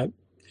all that.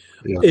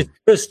 Yeah. It's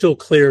crystal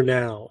clear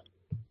now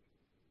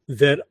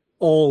that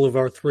all of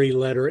our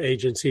three-letter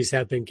agencies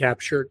have been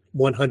captured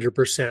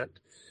 100%.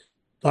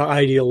 Our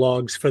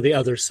ideologues for the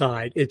other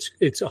side. It's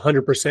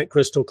 100%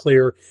 crystal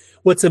clear.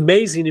 What's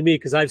amazing to me,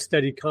 because I've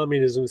studied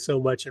communism so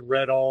much and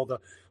read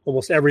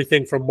almost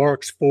everything from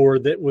Marx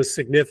forward that was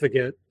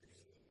significant,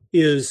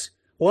 is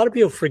a lot of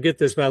people forget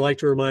this, but I like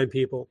to remind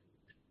people.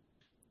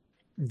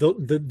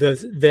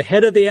 The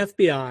head of the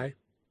FBI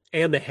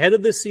and the head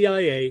of the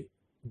CIA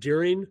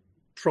during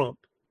Trump,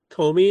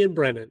 Comey and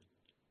Brennan,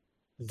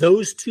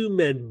 those two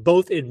men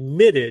both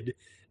admitted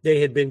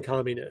they had been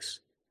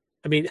communists.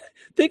 I mean,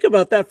 think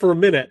about that for a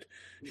minute.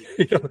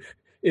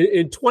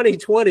 In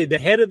 2020, the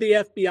head of the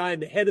FBI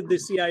and the head of the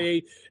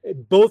CIA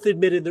both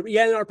admitted that,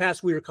 in our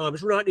past we were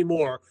communists. We're not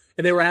anymore.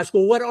 And they were asked,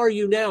 well, what are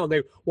you now?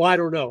 And I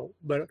don't know,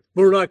 but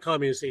we're not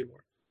communists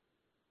anymore.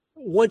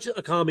 Once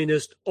a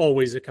communist,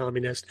 always a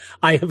communist.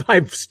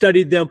 I've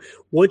studied them.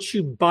 Once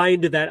you buy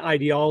into that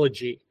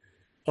ideology,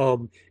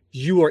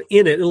 you are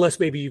in it,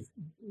 unless maybe you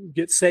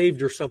get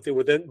saved or something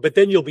with it, but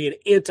then you'll be an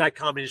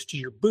anti-communist to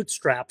your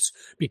bootstraps,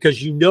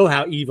 because you know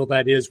how evil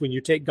that is when you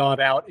take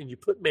God out and you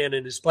put man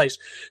in his place.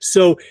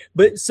 So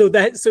you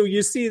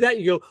see that,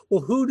 you go,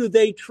 well, who do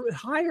they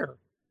hire?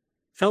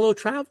 Fellow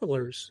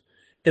travelers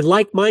and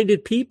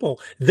like-minded people.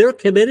 They're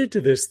committed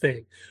to this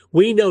thing.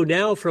 We know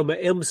now from a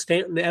M.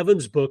 Stanton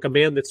Evans book, a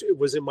man that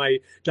was in my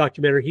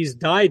documentary. He's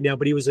died now,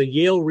 but he was a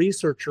Yale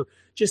researcher,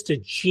 just a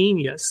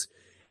genius.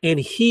 And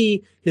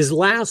his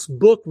last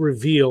book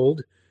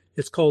revealed,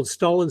 it's called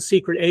Stalin's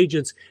Secret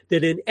Agents,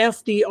 that in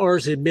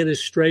FDR's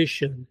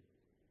administration,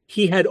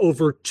 he had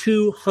over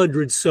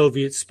 200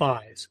 Soviet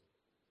spies.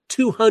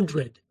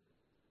 200.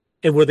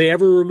 And were they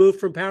ever removed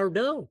from power?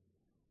 No.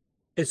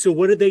 And so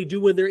what do they do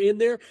when they're in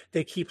there?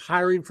 They keep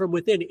hiring from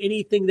within.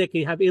 Anything they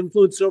can have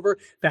influence over,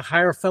 they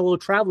hire fellow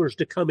travelers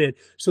to come in.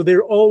 So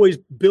they're always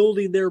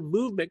building their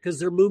movement, because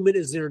their movement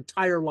is their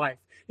entire life.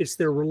 It's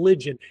their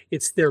religion.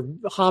 It's their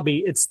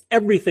hobby. It's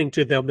everything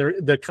to them,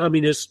 the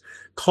communist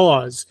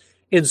cause.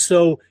 And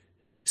so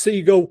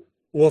you go,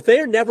 well, if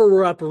they never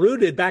were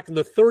uprooted back in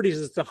the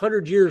 30s, it's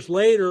 100 years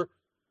later,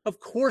 of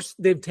course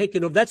they've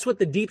taken over. That's what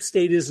the deep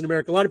state is in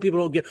America. A lot of people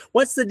don't get,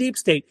 what's the deep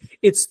state?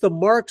 It's the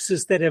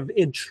Marxists that have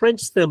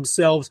entrenched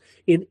themselves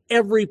in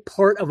every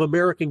part of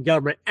American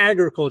government,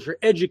 agriculture,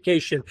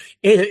 education,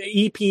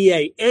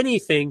 EPA,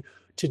 anything,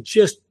 to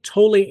just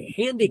totally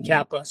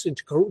handicap us and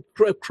to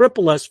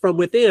cripple us from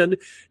within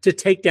to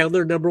take down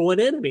their number one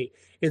enemy.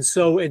 And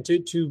so, and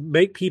to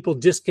make people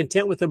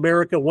discontent with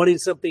America, wanting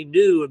something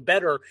new and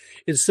better.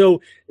 And so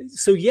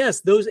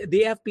yes,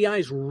 the FBI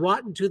is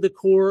rotten to the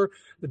core.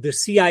 The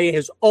CIA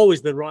has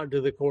always been rotten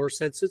to the core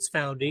since its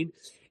founding,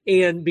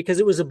 and because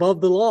it was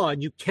above the law.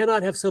 And you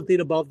cannot have something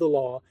above the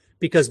law,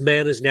 because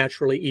man is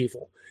naturally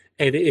evil.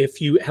 And if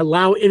you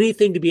allow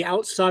anything to be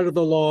outside of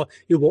the law,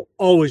 it will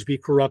always be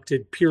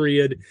corrupted,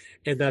 period.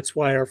 And that's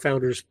why our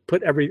founders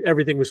put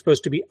everything was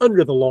supposed to be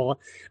under the law.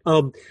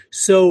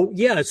 So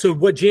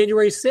what,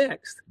 January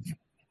 6th,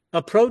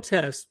 a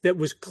protest that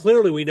was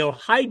clearly, we know,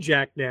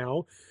 hijacked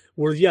now,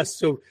 where, yes,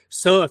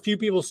 so a few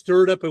people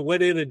stirred up and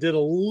went in and did a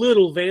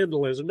little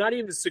vandalism, not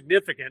even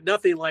significant,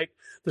 nothing like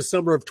the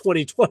summer of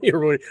 2020,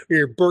 where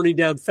you're burning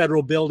down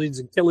federal buildings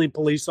and killing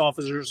police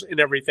officers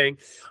and everything.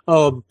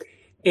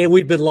 And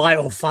we've been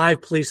lying.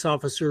 5 police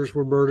officers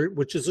were murdered,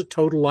 which is a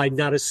total lie.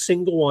 Not a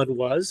single one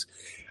was.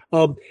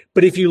 But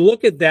if you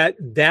look at that,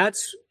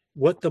 that's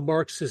what the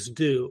Marxists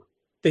do.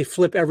 They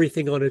flip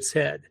everything on its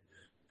head.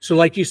 So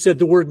like you said,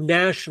 the word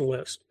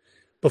nationalist,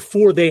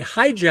 before they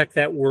hijack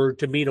that word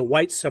to mean a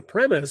white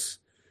supremacist,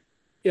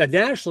 a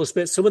nationalist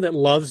meant someone that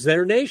loves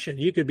their nation.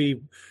 You could be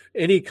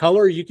any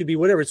color, you could be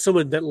whatever. It's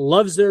someone that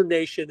loves their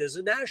nation is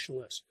a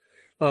nationalist.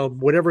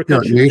 Whatever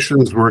country. Yeah,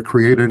 nations were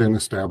created and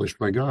established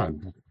by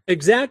God.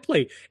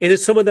 Exactly. And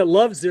it's someone that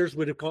loves theirs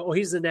would have called,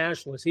 he's a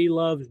nationalist. He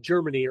loves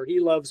Germany, or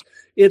he loves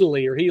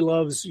Italy, or he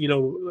loves,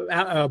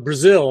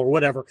 Brazil, or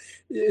whatever.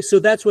 So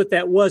that's what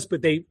that was.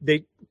 But they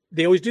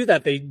always do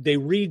that. They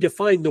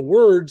redefine the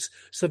words,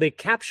 so they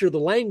capture the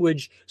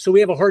language. So we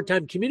have a hard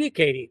time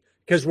communicating,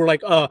 because we're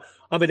like, I'm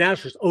a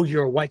nationalist. Oh,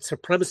 you're a white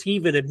supremacist. He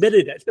even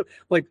admitted it.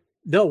 Like,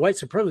 no, white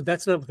supremacy,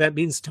 that's not what that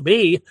means to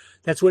me.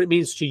 That's what it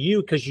means to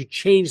you, because you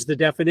changed the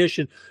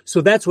definition.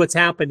 So that's what's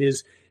happened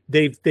is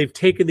they've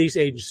taken these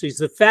agencies.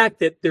 The fact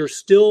that there's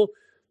still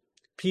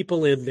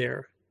people in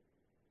there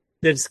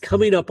that's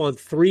coming up on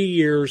 3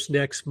 years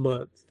next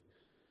month.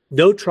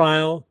 No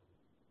trial,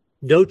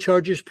 no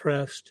charges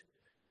pressed,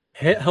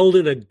 held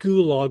in a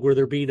gulag where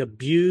they're being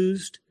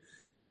abused,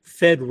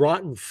 fed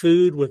rotten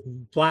food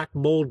with black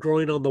mold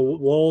growing on the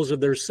walls of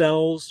their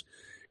cells,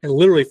 and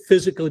literally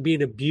physically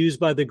being abused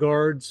by the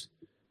guards.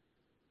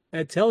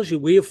 That tells you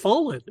we have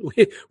fallen.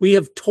 We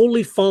have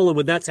totally fallen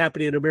when that's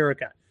happening in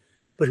America.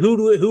 But who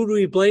do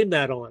we blame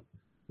that on?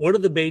 One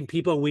of the main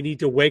people, we need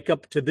to wake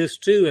up to this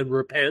too and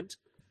repent,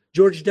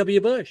 George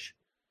W. Bush,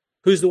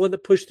 who's the one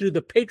that pushed through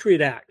the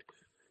Patriot Act.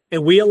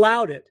 And we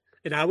allowed it.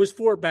 And I was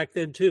for it back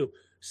then too.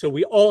 So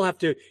we all have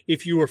to,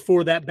 if you were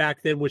for that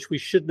back then, which we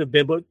shouldn't have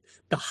been, but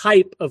the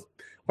hype of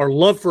our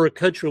love for a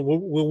country,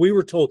 when we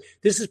were told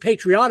this is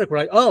patriotic, we're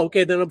like, oh,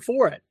 okay, then I'm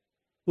for it.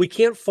 We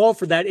can't fall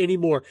for that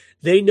anymore.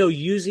 They know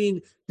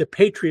using the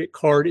Patriot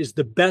card is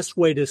the best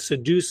way to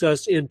seduce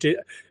us into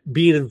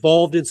being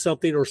involved in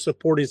something or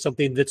supporting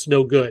something that's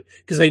no good,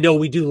 because they know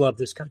we do love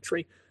this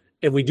country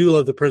and we do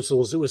love the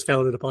principles it was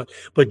founded upon.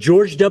 But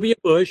George W.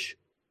 Bush,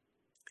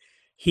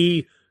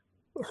 he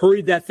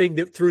hurried that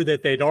thing through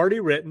that they'd already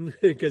written,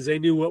 because they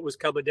knew what was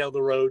coming down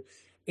the road,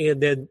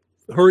 and then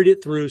hurried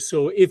it through.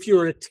 So if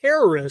you're a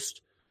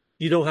terrorist,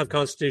 you don't have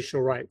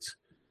constitutional rights.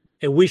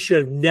 And we should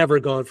have never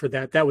gone for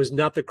that. That was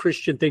not the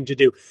Christian thing to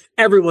do.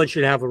 Everyone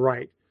should have a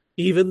right,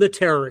 even the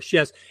terrorists.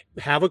 Yes,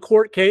 have a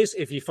court case.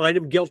 If you find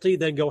him guilty,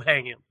 then go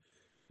hang him.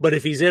 But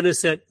if he's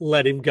innocent,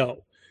 let him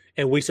go.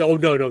 And we say, oh,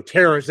 no,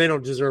 terrorists, they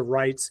don't deserve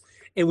rights.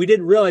 And we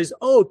didn't realize,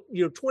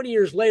 20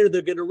 years later,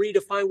 they're going to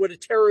redefine what a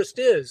terrorist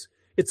is.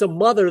 It's a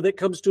mother that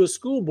comes to a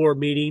school board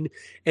meeting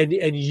and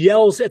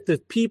yells at the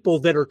people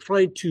that are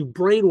trying to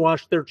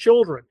brainwash their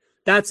children.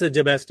 That's a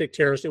domestic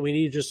terrorist, and we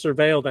need to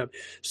surveil them.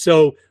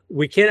 So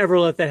we can't ever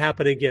let that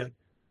happen again.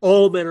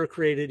 All men are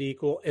created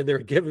equal, and they're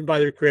given by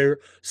their Creator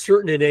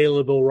certain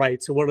inalienable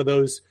rights. And one of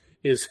those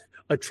is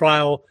a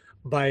trial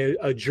by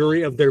a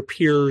jury of their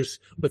peers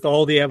with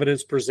all the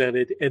evidence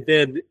presented. And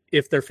then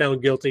if they're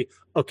found guilty,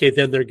 okay,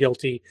 then they're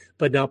guilty,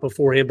 but not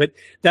beforehand. But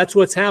that's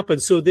what's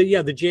happened. So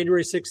the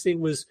January 6th thing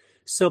was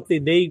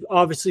something they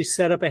obviously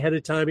set up ahead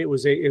of time. It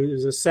was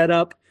a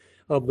setup.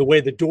 The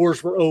way the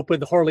doors were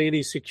opened, hardly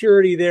any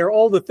security there,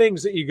 all the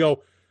things that you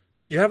go,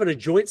 you're having a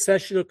joint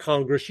session of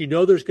Congress. You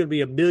know there's going to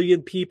be 1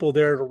 million people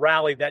there at a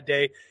rally that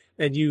day,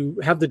 and you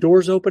have the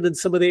doors open in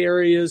some of the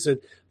areas, and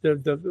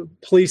the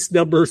police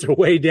numbers are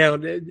way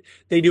down.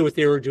 They knew what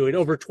they were doing.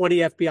 Over 20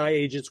 FBI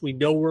agents we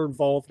know were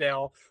involved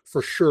now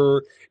for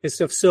sure and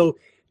stuff. So,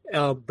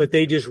 but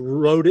they just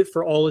wrote it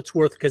for all it's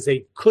worth because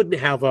they couldn't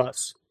have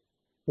us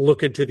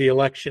look into the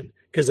election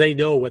because they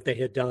know what they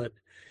had done.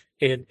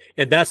 And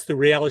that's the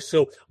reality.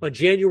 So on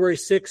January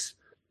 6th,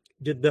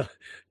 did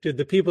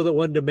the people that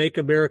wanted to make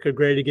America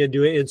great again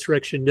do an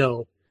insurrection?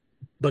 No,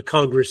 but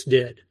Congress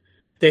did.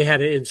 They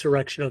had an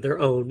insurrection of their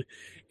own,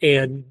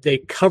 and they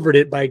covered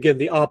it by, again,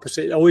 the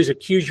opposite. Always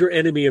accuse your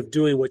enemy of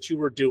doing what you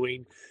were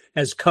doing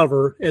as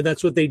cover, and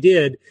that's what they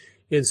did.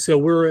 And so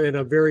we're in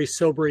a very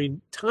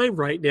sobering time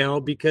right now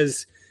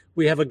because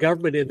we have a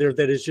government in there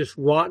that is just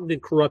rotten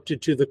and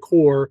corrupted to the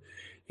core.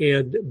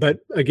 But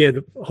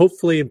again,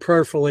 hopefully and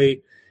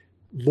prayerfully,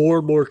 more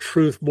and more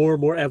truth, more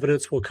and more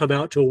evidence will come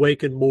out to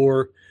awaken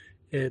more,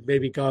 and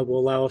maybe God will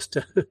allow us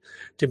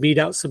to mete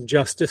out some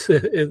justice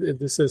in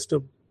the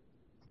system.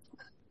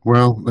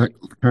 Well, that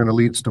kind of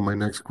leads to my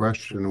next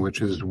question,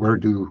 which is where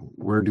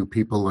do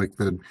people like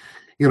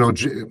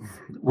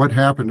what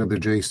happened to the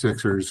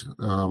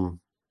J6ers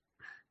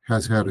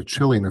has had a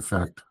chilling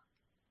effect,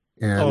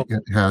 and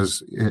it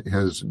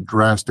has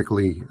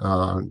drastically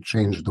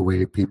changed the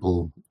way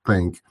people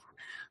think.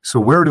 So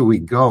where do we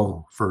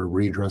go for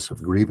redress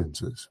of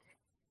grievances?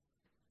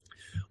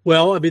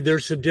 Well, I mean,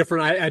 there's some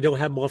different, I don't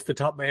have them off the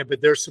top of my head,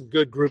 but there's some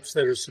good groups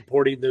that are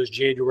supporting those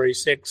January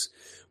 6th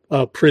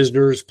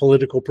prisoners,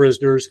 political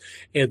prisoners,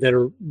 and that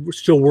are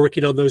still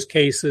working on those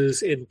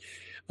cases. And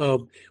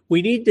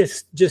we need to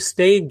just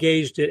stay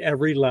engaged at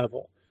every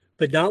level,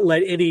 but not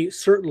let any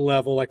certain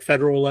level, like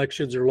federal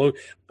elections or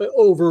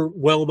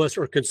overwhelm us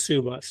or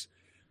consume us.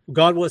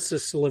 God wants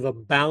us to live a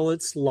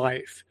balanced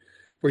life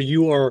where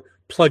you are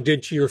plugged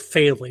into your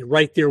family,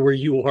 right there where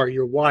you are,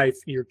 your wife,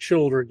 your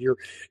children,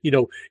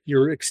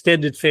 your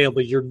extended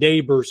family, your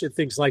neighbors, and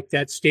things like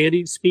that.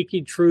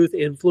 Speaking truth,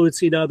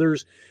 influencing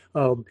others,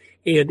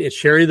 and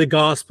sharing the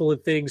gospel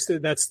and things.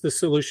 That's the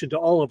solution to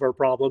all of our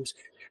problems.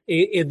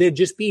 And then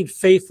just being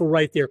faithful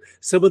right there.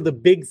 Some of the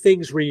big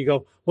things where you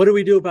go, what do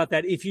we do about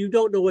that? If you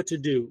don't know what to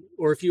do,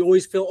 or if you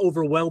always feel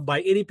overwhelmed by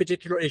any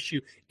particular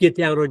issue, get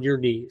down on your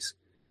knees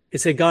and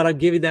say, God, I'm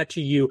giving that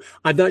to you.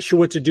 I'm not sure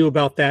what to do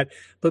about that,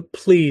 but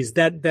please,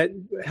 that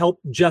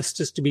help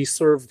justice to be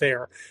served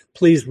there.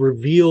 Please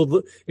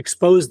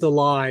expose the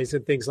lies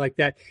and things like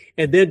that.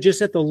 And then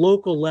just at the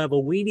local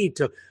level, we need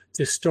to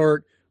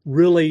start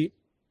really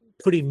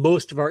putting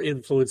most of our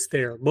influence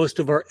there, most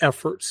of our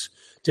efforts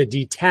to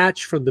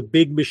detach from the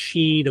big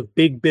machine of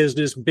big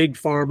business, big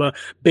pharma,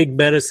 big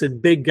medicine,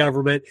 big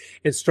government,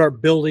 and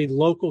start building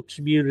local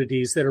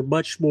communities that are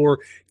much more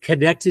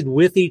connected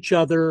with each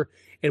other,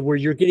 and where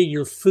you're getting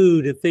your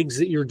food and things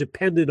that you're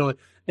dependent on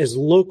as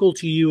local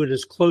to you and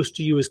as close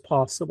to you as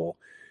possible.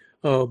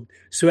 So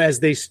as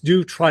they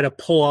do try to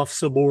pull off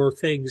some more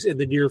things in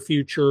the near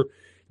future,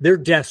 they're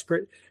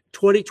desperate.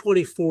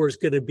 2024 is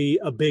going to be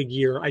a big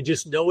year. I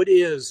just know it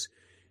is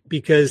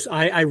because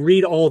I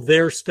read all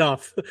their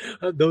stuff,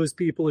 those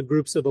people in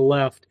groups of the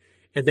left,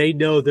 and they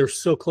know they're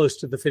so close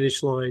to the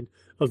finish line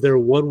of their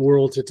one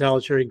world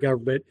totalitarian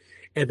government,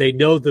 and they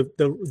know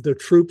the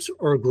troops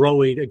are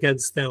growing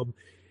against them,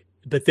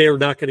 but they're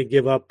not going to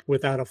give up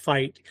without a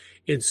fight.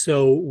 And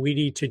so we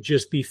need to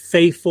just be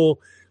faithful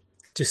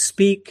to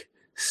speak,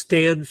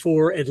 stand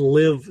for, and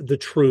live the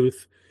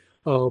truth.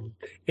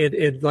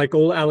 And like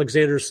old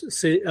Alexander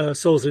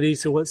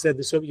Solzhenitsyn once said in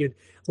the Soviet Union,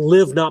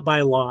 live not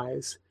by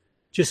lies.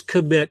 Just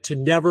commit to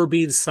never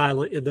being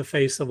silent in the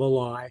face of a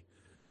lie.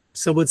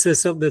 Someone says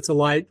something that's a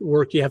lie at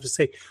work, you have to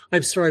say,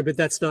 I'm sorry, but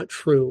that's not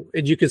true.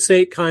 And you can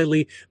say it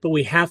kindly, but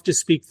we have to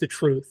speak the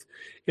truth.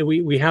 And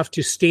we have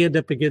to stand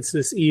up against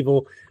this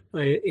evil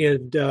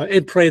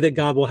and pray that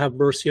God will have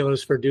mercy on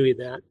us for doing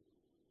that.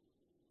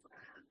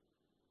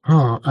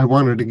 I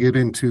wanted to get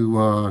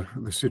into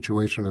the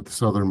situation at the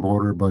southern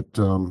border, but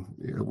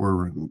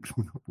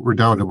we're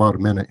down to about a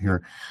minute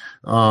here.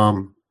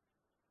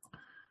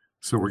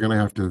 So we're going to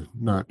have to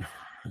not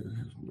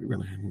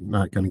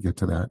going to get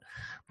to that.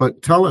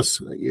 But tell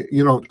us,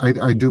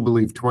 I do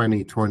believe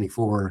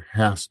 2024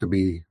 has to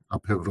be a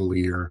pivotal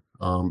year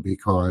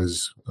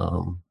because,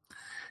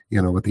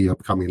 with the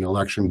upcoming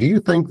election. Do you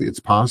think it's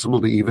possible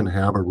to even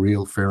have a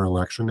real fair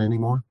election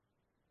anymore?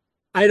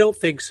 I don't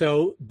think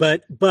so,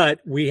 but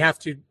we have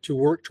to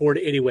work toward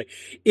it anyway.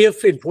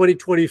 If in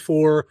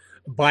 2024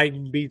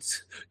 Biden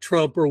beats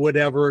Trump or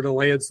whatever in a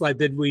landslide,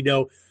 then we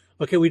know,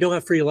 okay, we don't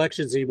have free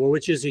elections anymore,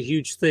 which is a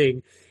huge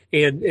thing.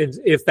 And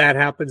if that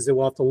happens, then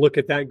we'll have to look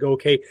at that and go,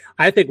 okay,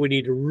 I think we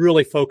need to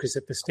really focus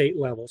at the state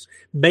levels.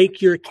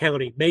 Make your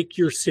county, make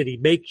your city,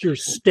 make your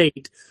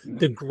state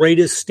the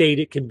greatest state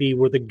it can be,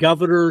 where the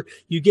governor,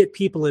 you get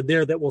people in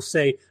there that will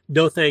say,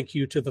 no, thank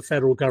you to the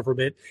federal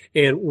government,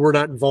 and we're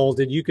not involved.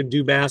 And you can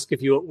do masks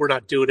if you want, we're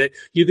not doing it.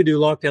 You can do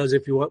lockdowns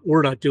if you want,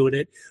 we're not doing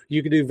it.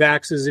 You can do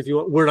vaccines if you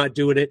want, we're not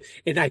doing it.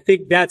 And I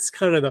think that's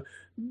kind of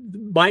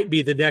might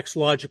be the next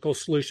logical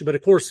solution. But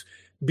of course,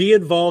 be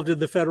involved in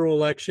the federal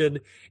election,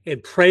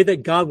 and pray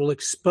that God will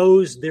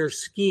expose their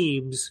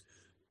schemes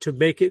to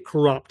make it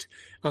corrupt.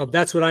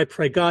 That's what I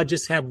pray. God,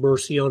 just have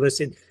mercy on us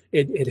and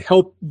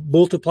help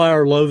multiply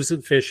our loaves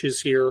and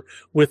fishes here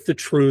with the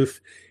truth.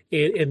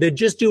 And then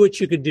just do what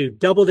you can do.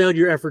 Double down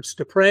your efforts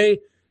to pray,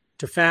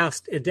 to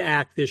fast, and to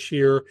act this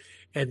year,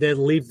 and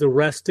then leave the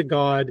rest to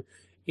God.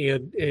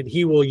 And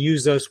he will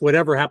use us,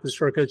 whatever happens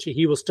to our country,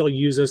 he will still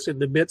use us in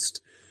the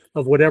midst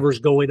of whatever's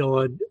going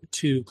on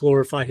to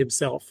glorify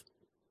himself.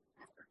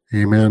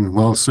 Amen.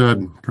 Well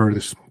said,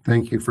 Curtis.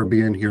 Thank you for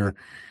being here.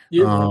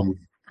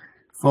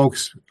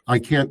 Folks, I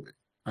can't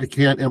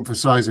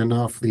emphasize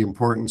enough the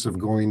importance of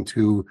going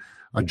to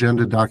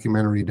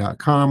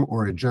agendadocumentary.com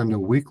or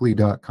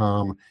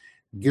agendaweekly.com.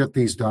 Get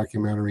these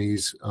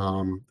documentaries.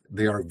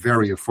 They are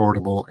very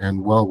affordable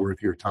and well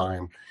worth your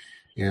time.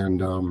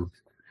 And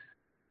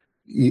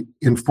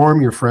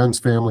inform your friends,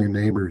 family, and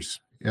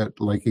neighbors.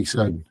 Like he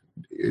said,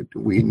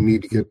 we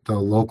need to get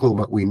local,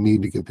 but we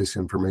need to get this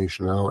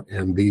information out.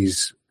 And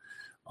these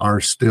are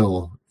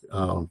still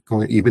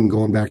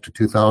going back to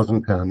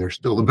 2010. They're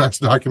still the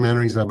best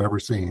documentaries I've ever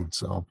seen.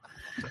 So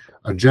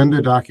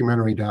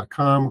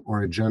agendadocumentary.com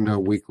or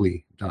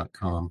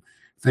agendaweekly.com.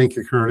 Thank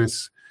you,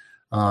 Curtis.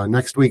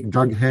 Next week,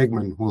 Doug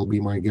Hagman will be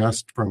my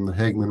guest from the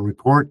Hagman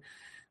Report.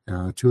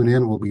 Tune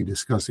in. We'll be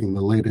discussing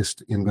the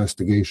latest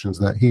investigations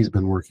that he's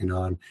been working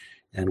on,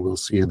 and we'll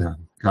see you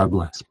then. God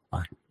bless.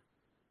 Bye.